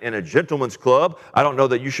in a gentleman's club. I don't know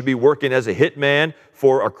that you should be working as a hitman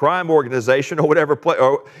for a crime organization or whatever.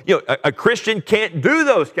 A Christian can't do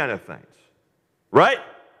those kind of things, right?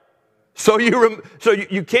 So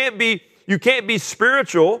you can't be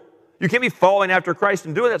spiritual. You can't be following after Christ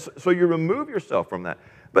and doing that, so you remove yourself from that.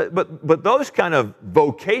 But those kind of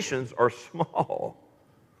vocations are small.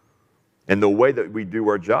 And the way that we do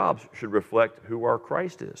our jobs should reflect who our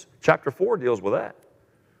Christ is. Chapter 4 deals with that.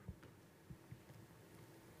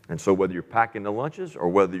 And so whether you're packing the lunches, or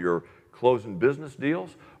whether you're closing business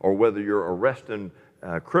deals, or whether you're arresting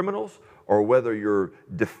criminals, or whether you're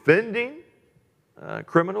defending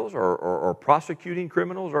criminals, or prosecuting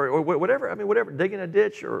criminals, or whatever, I mean, whatever, digging a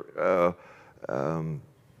ditch, or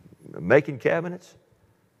making cabinets,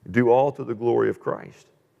 do all to the glory of Christ.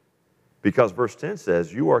 Because verse 10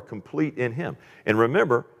 says, you are complete in Him. And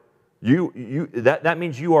remember, that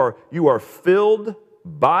means you are filled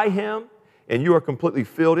by Him, and you are completely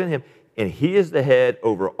filled in Him. And He is the head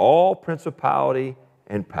over all principality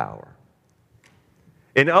and power.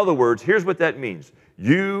 In other words, here's what that means.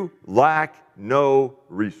 You lack no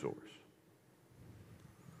resource.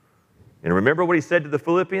 And remember what He said to the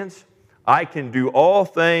Philippians? I can do all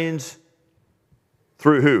things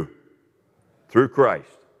through who? Through Christ,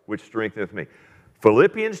 which strengtheneth me.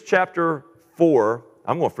 Philippians chapter 4,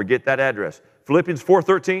 I'm going to forget that address. Philippians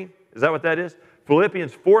 4:13, is that what that is?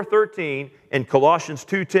 Philippians 4:13 and Colossians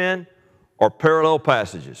 2:10 are parallel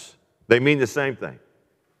passages. They mean the same thing.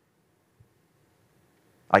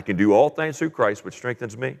 I can do all things through Christ, which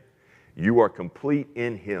strengthens me. You are complete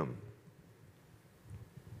in Him.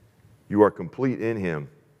 You are complete in Him,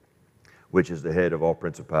 which is the head of all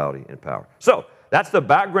principality and power. So, that's the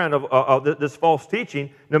background of this false teaching,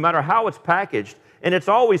 no matter how it's packaged. And it's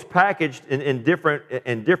always packaged in different,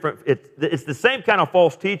 it's the same kind of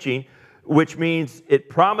false teaching, which means it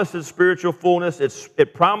promises spiritual fullness,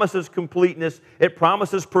 it promises completeness, it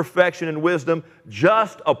promises perfection and wisdom,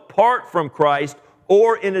 just apart from Christ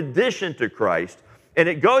or in addition to Christ. And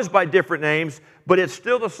it goes by different names, but it's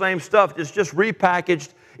still the same stuff. It's just repackaged.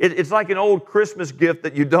 It's like an old Christmas gift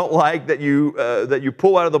that you don't like, that you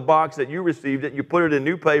pull out of the box that you received it, you put it in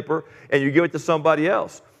new paper, and you give it to somebody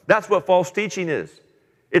else. That's what false teaching is.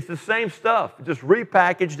 It's the same stuff, just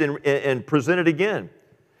repackaged and presented again.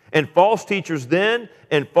 And false teachers then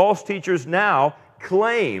and false teachers now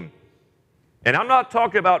claim, and I'm not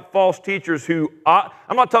talking about false teachers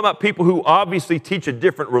I'm not talking about people who obviously teach a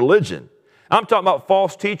different religion. I'm talking about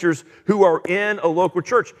false teachers who are in a local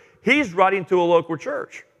church. He's writing to a local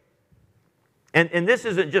church. And this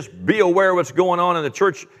isn't just be aware of what's going on in the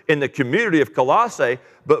church, in the community of Colossae,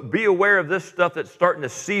 but be aware of this stuff that's starting to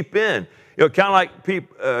seep in. You know, kind of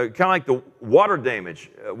like the water damage,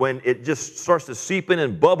 when it just starts to seep in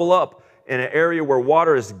and bubble up in an area where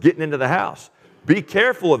water is getting into the house. Be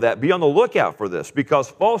careful of that. Be on the lookout for this, because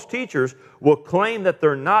false teachers will claim that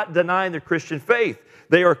they're not denying the Christian faith.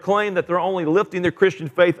 They are claiming that they're only lifting the Christian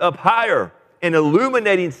faith up higher and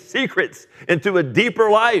illuminating secrets into a deeper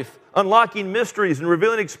life, unlocking mysteries and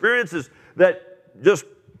revealing experiences that just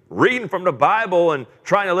reading from the Bible and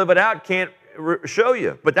trying to live it out can't show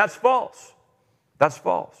you. But that's false. That's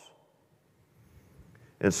false.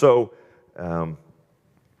 And so, and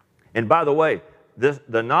by the way,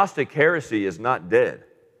 the Gnostic heresy is not dead.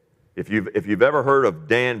 If you've ever heard of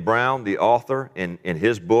Dan Brown, the author, in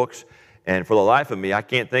his books, and for the life of me, I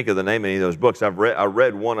can't think of the name of any of those books. I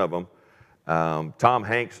read one of them. Tom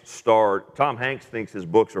Hanks thinks his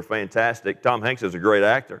books are fantastic. Tom Hanks is a great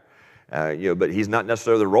actor, but he's not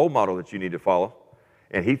necessarily the role model that you need to follow.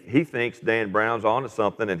 And he thinks Dan Brown's onto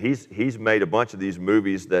something, and he's made a bunch of these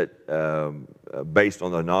movies that based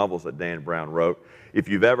on the novels that Dan Brown wrote. If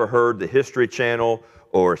you've ever heard the History Channel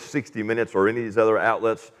or 60 Minutes or any of these other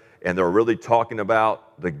outlets, and they're really talking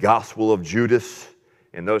about the Gospel of Judas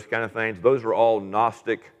and those kind of things, those are all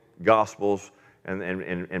Gnostic Gospels.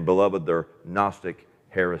 And beloved, they're Gnostic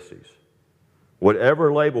heresies.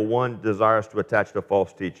 Whatever label one desires to attach to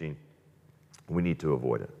false teaching, we need to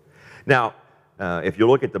avoid it. Now, if you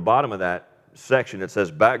look at the bottom of that section, it says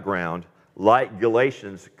background. Like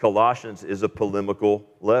Galatians, Colossians is a polemical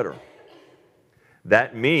letter.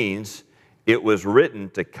 That means it was written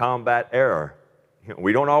to combat error.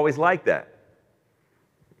 We don't always like that.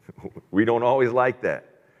 We don't always like that.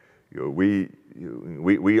 We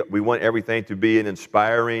want everything to be an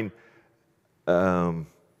inspiring,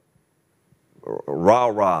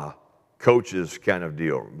 rah-rah coaches kind of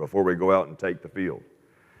deal before we go out and take the field.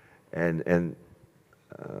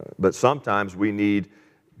 But sometimes we need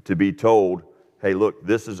to be told, hey, look,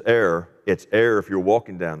 this is error. It's error if you're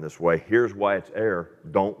walking down this way. Here's why it's error.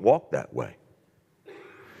 Don't walk that way.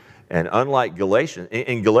 And unlike Galatians,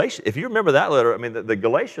 in Galatians, if you remember that letter, I mean, the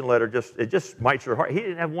Galatian letter just mites your heart. He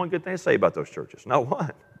didn't have one good thing to say about those churches, not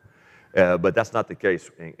one. But that's not the case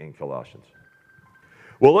in Colossians.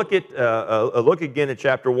 Well, look again at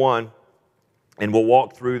chapter 1 And we'll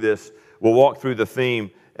walk through this. We'll walk through the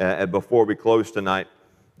theme before we close tonight.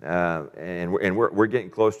 And we're getting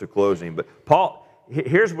close to closing. But Paul,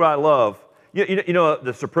 here's what I love. You know,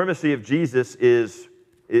 the supremacy of Jesus is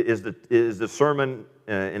the sermon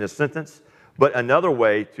in a sentence. But another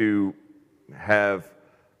way to have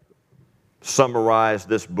summarized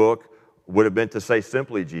this book would have been to say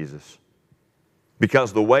simply Jesus.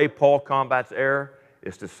 Because the way Paul combats error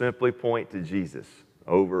is to simply point to Jesus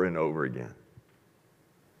over and over again.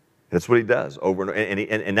 That's what he does over and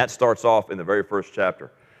over. And that starts off in the very first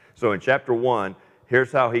chapter. So in chapter 1,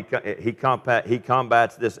 here's how he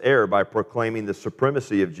combats this error by proclaiming the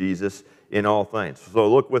supremacy of Jesus in all things. So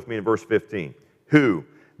look with me in verse 15. Who?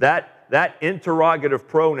 That interrogative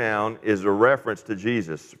pronoun is a reference to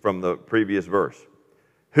Jesus from the previous verse.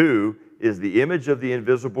 Who is the image of the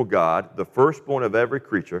invisible God, the firstborn of every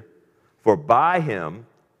creature, for by him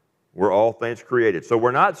were all things created. So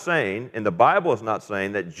we're not saying, and the Bible is not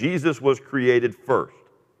saying, that Jesus was created first.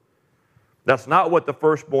 That's not what the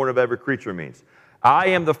firstborn of every creature means. I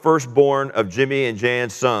am the firstborn of Jimmy and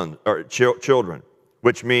Jan's children,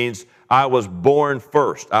 which means I was born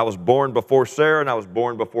first. I was born before Sarah and I was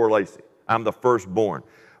born before Lacey. I'm the firstborn.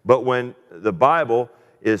 But when the Bible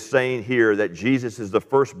is saying here that Jesus is the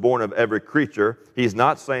firstborn of every creature, he's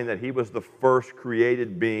not saying that he was the first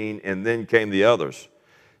created being and then came the others.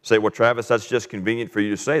 Say, well, Travis, that's just convenient for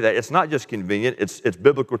you to say that. It's not just convenient, it's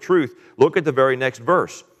biblical truth. Look at the very next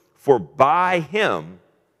verse. For by him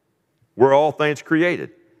were all things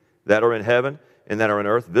created, that are in heaven and that are in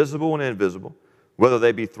earth, visible and invisible, whether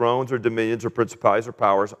they be thrones or dominions or principalities or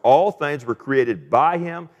powers. All things were created by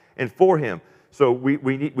him and for him. So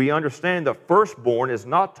we understand the firstborn is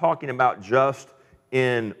not talking about just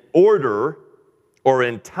in order or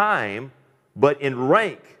in time, but in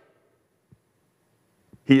rank.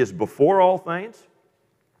 He is before all things,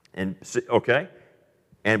 and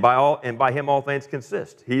by him all things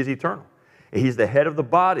consist. He is eternal. And he's the head of the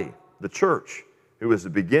body, the church, who is the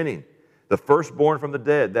beginning, the firstborn from the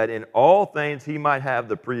dead, that in all things he might have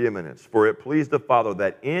the preeminence. For it pleased the Father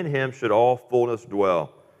that in him should all fullness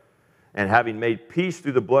dwell. And having made peace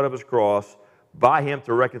through the blood of his cross, by him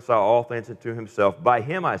to reconcile all things unto himself. By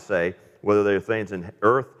him, I say, whether they are things in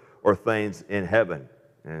earth or things in heaven.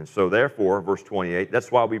 And so therefore, verse 28,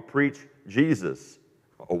 that's why we preach Jesus,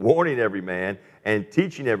 warning every man and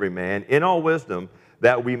teaching every man in all wisdom,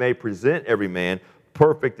 that we may present every man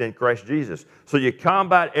perfect in Christ Jesus. So you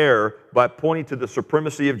combat error by pointing to the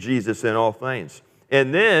supremacy of Jesus in all things.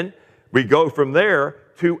 And then we go from there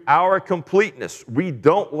to our completeness. We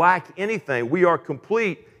don't lack anything. We are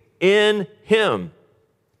complete in him.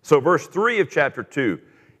 So verse 3 of chapter 2,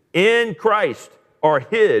 in Christ are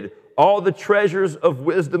hid all the treasures of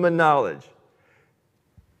wisdom and knowledge.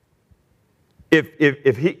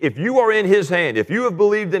 If you are in his hand, if you have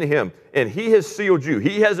believed in him, and he has sealed you,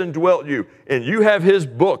 he has indwelt you, and you have his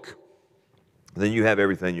book, then you have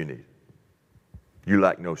everything you need. You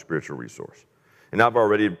lack no spiritual resource. And I've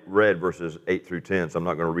already read verses 8 through 10, so I'm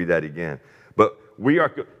not going to read that again. But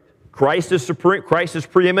Christ is supreme, Christ is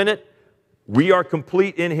preeminent. We are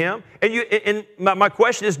complete in him. And my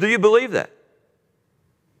question is, do you believe that?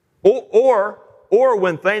 Or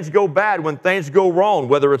when things go bad, when things go wrong,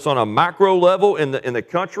 whether it's on a macro level in the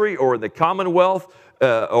country or in the Commonwealth,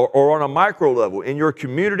 or on a micro level in your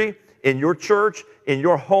community, in your church, in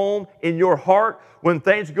your home, in your heart, when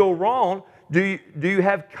things go wrong, do you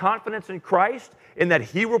have confidence in Christ in that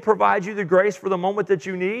he will provide you the grace for the moment that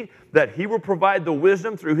you need, that he will provide the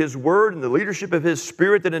wisdom through his word and the leadership of his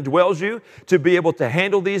spirit that indwells you to be able to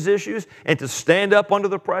handle these issues and to stand up under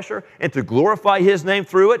the pressure and to glorify his name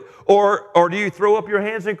through it? Or do you throw up your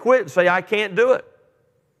hands and quit and say, I can't do it?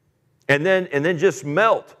 And then just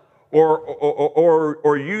melt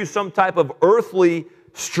or use some type of earthly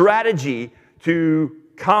strategy to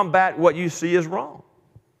combat what you see as wrong.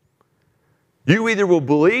 You either will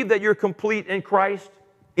believe that you're complete in Christ,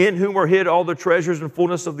 in whom are hid all the treasures and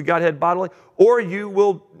fullness of the Godhead bodily, or you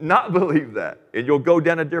will not believe that, and you'll go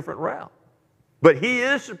down a different route. But he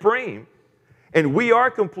is supreme, and we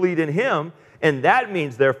are complete in him, and that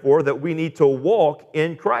means, therefore, that we need to walk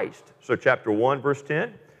in Christ. So chapter 1, verse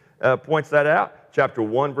 10 points that out. Chapter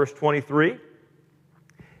 1, verse 23,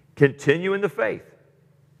 continue in the faith.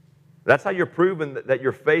 That's how you're proven that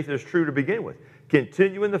your faith is true to begin with.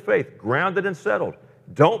 Continue in the faith, grounded and settled.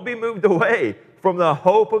 Don't be moved away from the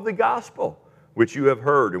hope of the gospel, which you have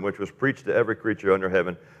heard and which was preached to every creature under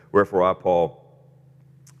heaven, wherefore I, Paul,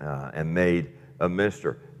 am made a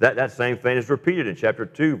minister. That same thing is repeated in chapter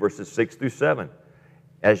 2, verses 6 through 7.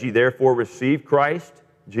 As ye therefore receive Christ,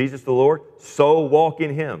 Jesus the Lord, so walk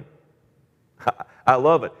in him. I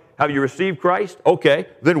love it. Have you received Christ? Okay,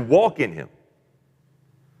 then walk in him.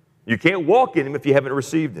 You can't walk in him if you haven't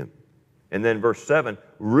received him. And then verse 7,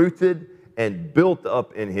 rooted and built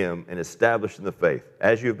up in him and established in the faith,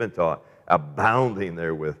 as you have been taught, abounding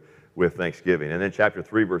therewith with thanksgiving. And then chapter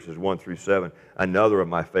 3, verses 1 through 7, another of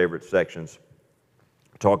my favorite sections,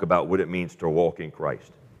 talk about what it means to walk in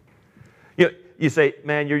Christ. You say,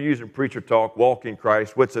 man, you're using preacher talk, walk in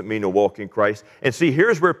Christ. What's it mean to walk in Christ? And see,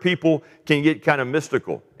 here's where people can get kind of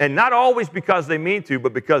mystical. And not always because they mean to,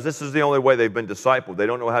 but because this is the only way they've been discipled. They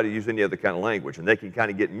don't know how to use any other kind of language. And they can kind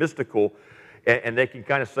of get mystical, and they can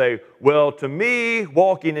kind of say, well, to me,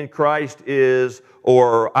 walking in Christ is,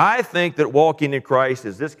 or I think that walking in Christ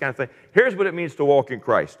is this kind of thing. Here's what it means to walk in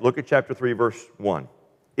Christ. Look at chapter 3, verse 1.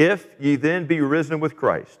 If ye then be risen with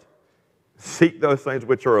Christ, seek those things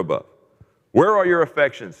which are above. Where are your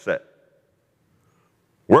affections set?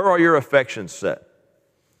 Where are your affections set?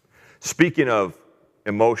 Speaking of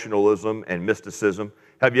emotionalism and mysticism,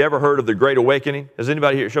 have you ever heard of the Great Awakening? Has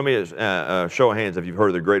anybody here, show me a show of hands if you've heard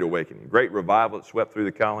of the Great Awakening. Great revival that swept through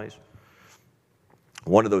the colonies.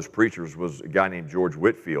 One of those preachers was a guy named George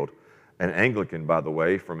Whitefield, an Anglican, by the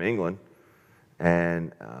way, from England.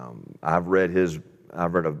 And I've read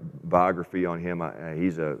a biography on him.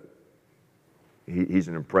 He's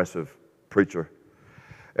an impressive preacher.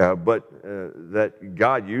 But that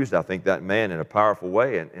God used, I think, that man in a powerful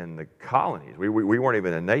way in the colonies. We weren't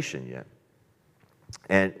even a nation yet.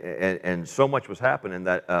 And so much was happening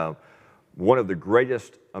that one of the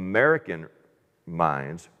greatest American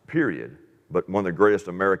minds, period, but one of the greatest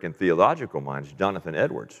American theological minds, Jonathan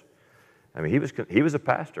Edwards. I mean, he was a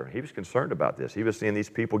pastor. He was concerned about this. He was seeing these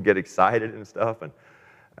people get excited and stuff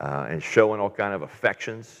and showing all kind of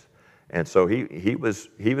affections. And so he was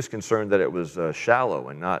concerned that it was shallow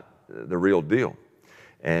and not the real deal.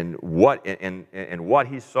 And what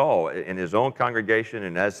he saw in his own congregation,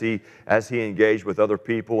 and as he engaged with other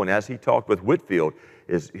people, and as he talked with Whitefield,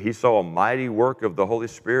 is he saw a mighty work of the Holy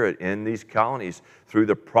Spirit in these colonies through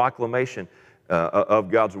the proclamation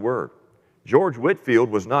of God's Word. George Whitefield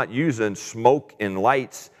was not using smoke and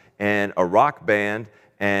lights and a rock band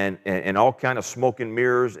and all kind of smoke and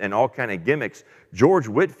mirrors and all kind of gimmicks. George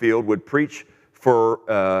Whitefield would preach for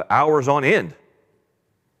hours on end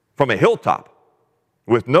from a hilltop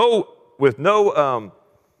with no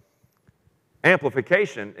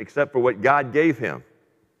amplification except for what God gave him.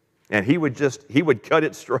 And he would cut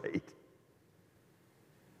it straight.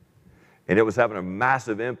 And it was having a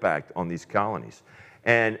massive impact on these colonies.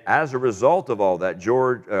 And as a result of all that,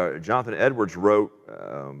 Jonathan Edwards wrote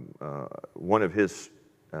one of his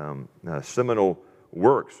seminal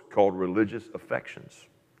works called Religious Affections.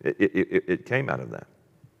 It came out of that.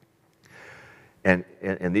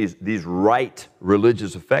 And these right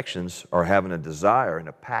religious affections are having a desire and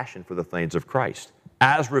a passion for the things of Christ,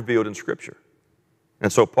 as revealed in Scripture.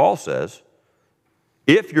 And so Paul says,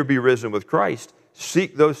 if you be risen with Christ,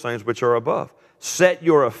 seek those things which are above. Set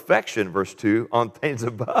your affection, verse 2, on things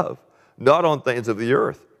above, not on things of the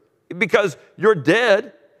earth. Because you're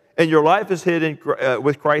dead, and your life is hid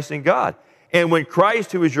with Christ in God. And when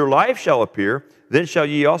Christ, who is your life, shall appear, then shall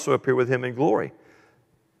ye also appear with him in glory.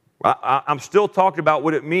 I'm still talking about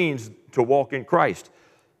what it means to walk in Christ.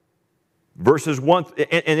 Verses 1,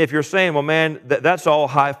 and if you're saying, well, man, that's all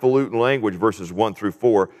highfalutin language, verses 1 through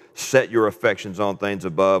 4, set your affections on things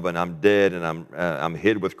above, and I'm dead, and I'm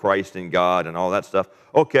hid with Christ in God, and all that stuff.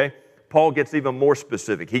 Okay, Paul gets even more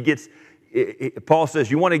specific. Paul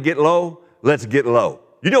says, you want to get low? Let's get low.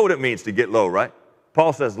 You know what it means to get low, right?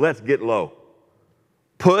 Paul says, let's get low.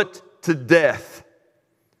 Put to death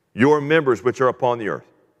your members which are upon the earth.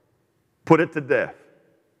 Put it to death.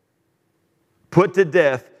 Put to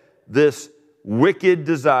death this wicked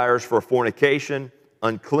desires for fornication,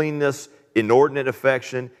 uncleanness, inordinate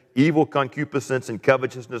affection, evil concupiscence, and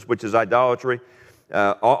covetousness, which is idolatry.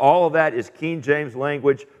 All of that is King James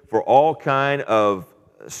language for all kind of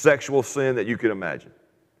sexual sin that you could imagine.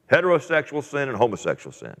 Heterosexual sin and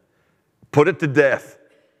homosexual sin. Put it to death.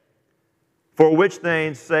 For which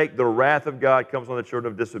things sake the wrath of God comes on the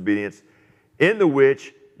children of disobedience, in the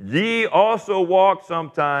which ye also walked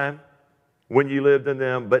sometime when ye lived in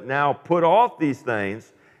them, but now put off these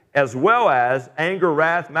things, as well as anger,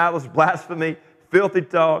 wrath, malice, blasphemy, filthy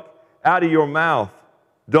talk out of your mouth.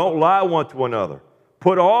 Don't lie one to another.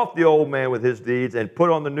 Put off the old man with his deeds and put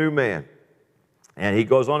on the new man. And he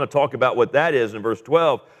goes on to talk about what that is in verse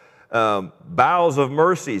 12. Bowels of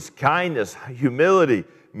mercies, kindness, humility,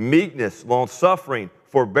 meekness, long-suffering,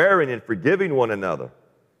 forbearing, and forgiving one another.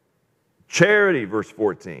 Charity, verse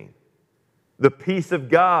 14. The peace of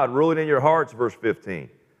God ruling in your hearts, verse 15.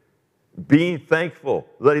 being thankful,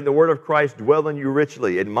 letting the word of Christ dwell in you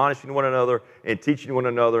richly, admonishing one another and teaching one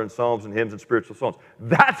another in psalms and hymns and spiritual songs.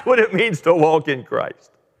 That's what it means to walk in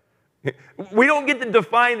Christ. We don't get to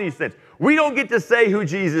define these things. We don't get to say who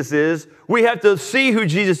Jesus is. We have to see who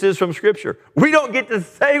Jesus is from Scripture. We don't get to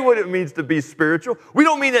say what it means to be spiritual. We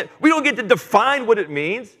don't get to define what it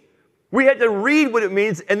means. We have to read what it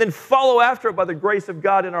means and then follow after it by the grace of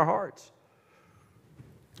God in our hearts.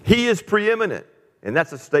 He is preeminent, and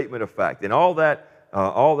that's a statement of fact. And all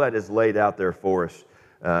that is laid out there for us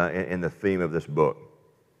in the theme of this book.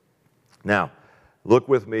 Now, look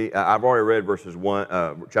with me. I've already read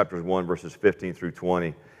chapters 1, verses 15 through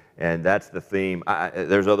 20, and that's the theme.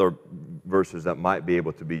 There's other verses that might be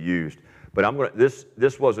able to be used, but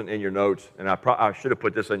this wasn't in your notes, and I should have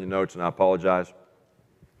put this in your notes, and I apologize.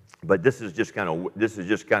 But this is just kind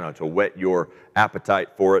of to whet your appetite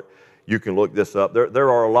for it. You can look this up. There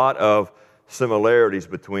are a lot of similarities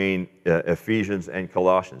between Ephesians and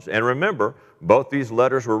Colossians, and remember, both these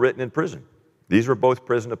letters were written in prison. These were both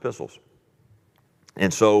prison epistles.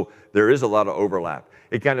 And so there is a lot of overlap.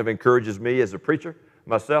 It kind of encourages me as a preacher,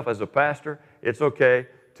 myself as a pastor. It's okay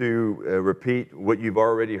to repeat what you've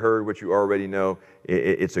already heard, what you already know.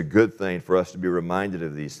 It's a good thing for us to be reminded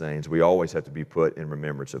of these things. We always have to be put in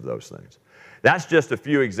remembrance of those things. That's just a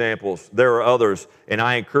few examples. There are others, and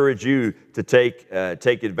I encourage you to take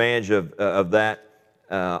advantage of that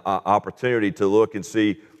opportunity to look and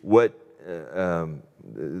see what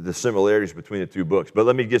the similarities between the two books. But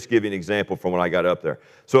let me just give you an example from when I got up there.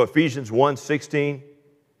 So Ephesians 1:16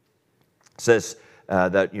 says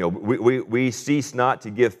that we cease not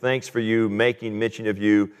to give thanks for you, making mention of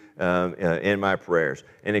you in my prayers.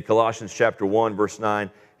 And in Colossians chapter 1, verse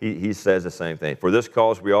 9, he says the same thing. For this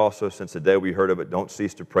cause we also, since the day we heard of it, don't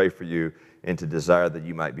cease to pray for you and to desire that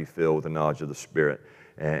you might be filled with the knowledge of the Spirit,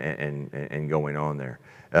 and going on there.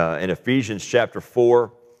 In Ephesians chapter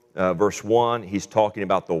 4, verse 1, he's talking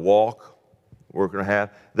about the walk we're going to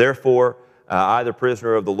have. Therefore, I, the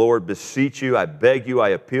prisoner of the Lord, beseech you, I beg you, I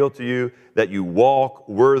appeal to you, that you walk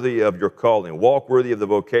worthy of your calling. Walk worthy of the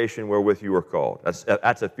vocation wherewith you are called.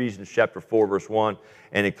 That's Ephesians chapter 4, verse 1.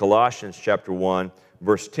 And in Colossians chapter 1,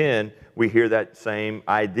 verse 10, we hear that same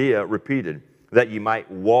idea repeated, that you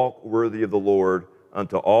might walk worthy of the Lord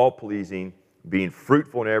unto all pleasing, being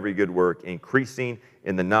fruitful in every good work, increasing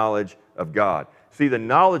in the knowledge of God. See, the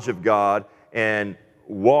knowledge of God and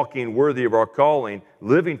walking worthy of our calling,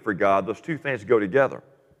 living for God, those two things go together.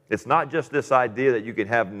 It's not just this idea that you can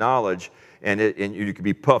have knowledge and you can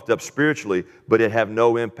be puffed up spiritually, but it have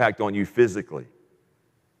no impact on you physically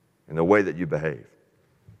in the way that you behave.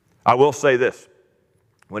 I will say this,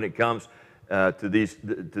 when it comes to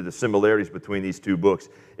the similarities between these two books,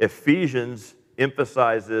 Ephesians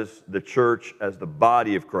emphasizes the church as the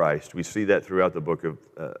body of Christ. We see that throughout the book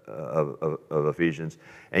of Ephesians.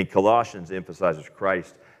 And Colossians emphasizes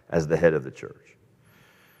Christ as the head of the church.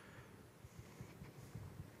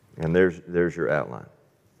 And there's your outline.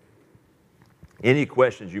 Any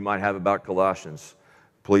questions you might have about Colossians,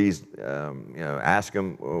 please ask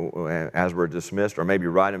them as we're dismissed, or maybe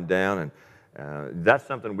write them down. And that's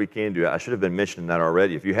something we can do. I should have been mentioning that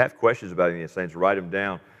already. If you have questions about any of these things, write them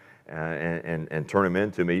down. And turn them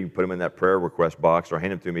in to me. You can put them in that prayer request box or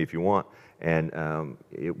hand them to me if you want. And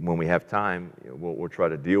when we have time, we'll try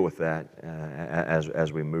to deal with that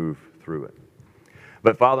as we move through it.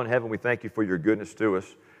 But Father in heaven, we thank you for your goodness to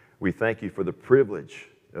us. We thank you for the privilege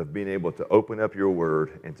of being able to open up your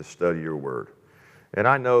word and to study your word. And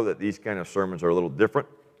I know that these kind of sermons are a little different,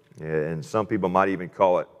 and some people might even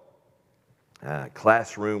call it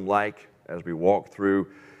classroom-like as we walk through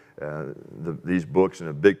these books in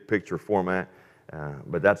a big picture format,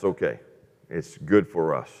 but that's okay. It's good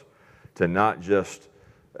for us to not just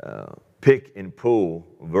pick and pull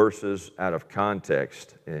verses out of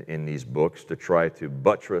context in these books to try to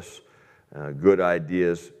buttress good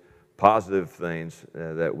ideas, positive things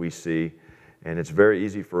that we see, and it's very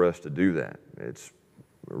easy for us to do that. It's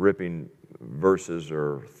ripping verses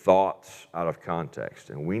or thoughts out of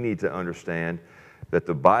context, and we need to understand that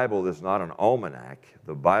the Bible is not an almanac.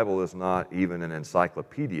 The Bible is not even an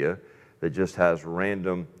encyclopedia that just has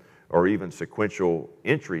random or even sequential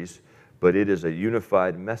entries, but it is a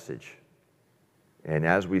unified message. And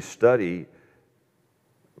as we study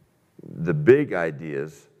the big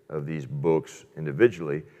ideas of these books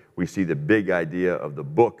individually, we see the big idea of the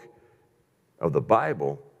book of the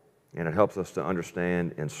Bible, and it helps us to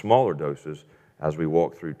understand in smaller doses as we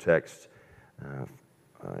walk through texts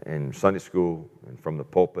in Sunday school and from the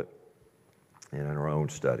pulpit and in our own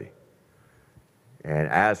study. And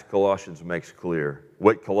as Colossians makes clear,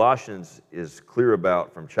 what Colossians is clear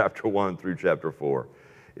about from chapter 1 through chapter 4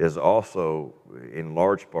 is also, in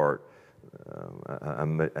large part,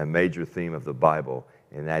 a major theme of the Bible,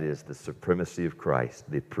 and that is the supremacy of Christ,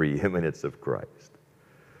 the preeminence of Christ.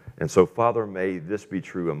 And so, Father, may this be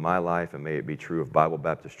true in my life, and may it be true of Bible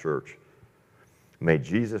Baptist Church. May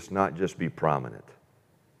Jesus not just be prominent.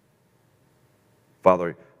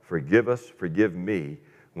 Father, forgive us, forgive me,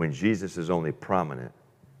 when Jesus is only prominent,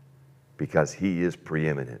 because he is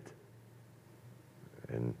preeminent.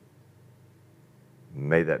 And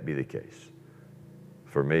may that be the case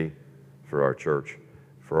for me, for our church,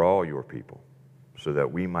 for all your people, so that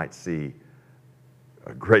we might see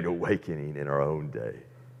a great awakening in our own day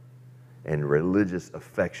and religious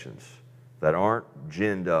affections that aren't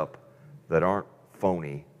ginned up, that aren't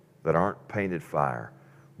phony, that aren't painted fire,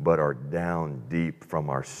 but are down deep from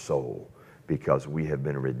our soul, because we have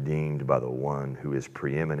been redeemed by the one who is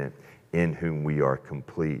preeminent, in whom we are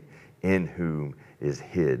complete, in whom is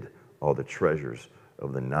hid all the treasures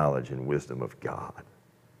of the knowledge and wisdom of God.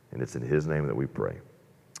 And it's in his name that we pray.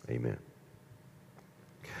 Amen.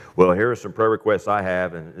 Well, here are some prayer requests I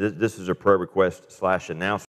have, and this is a prayer request / announcement.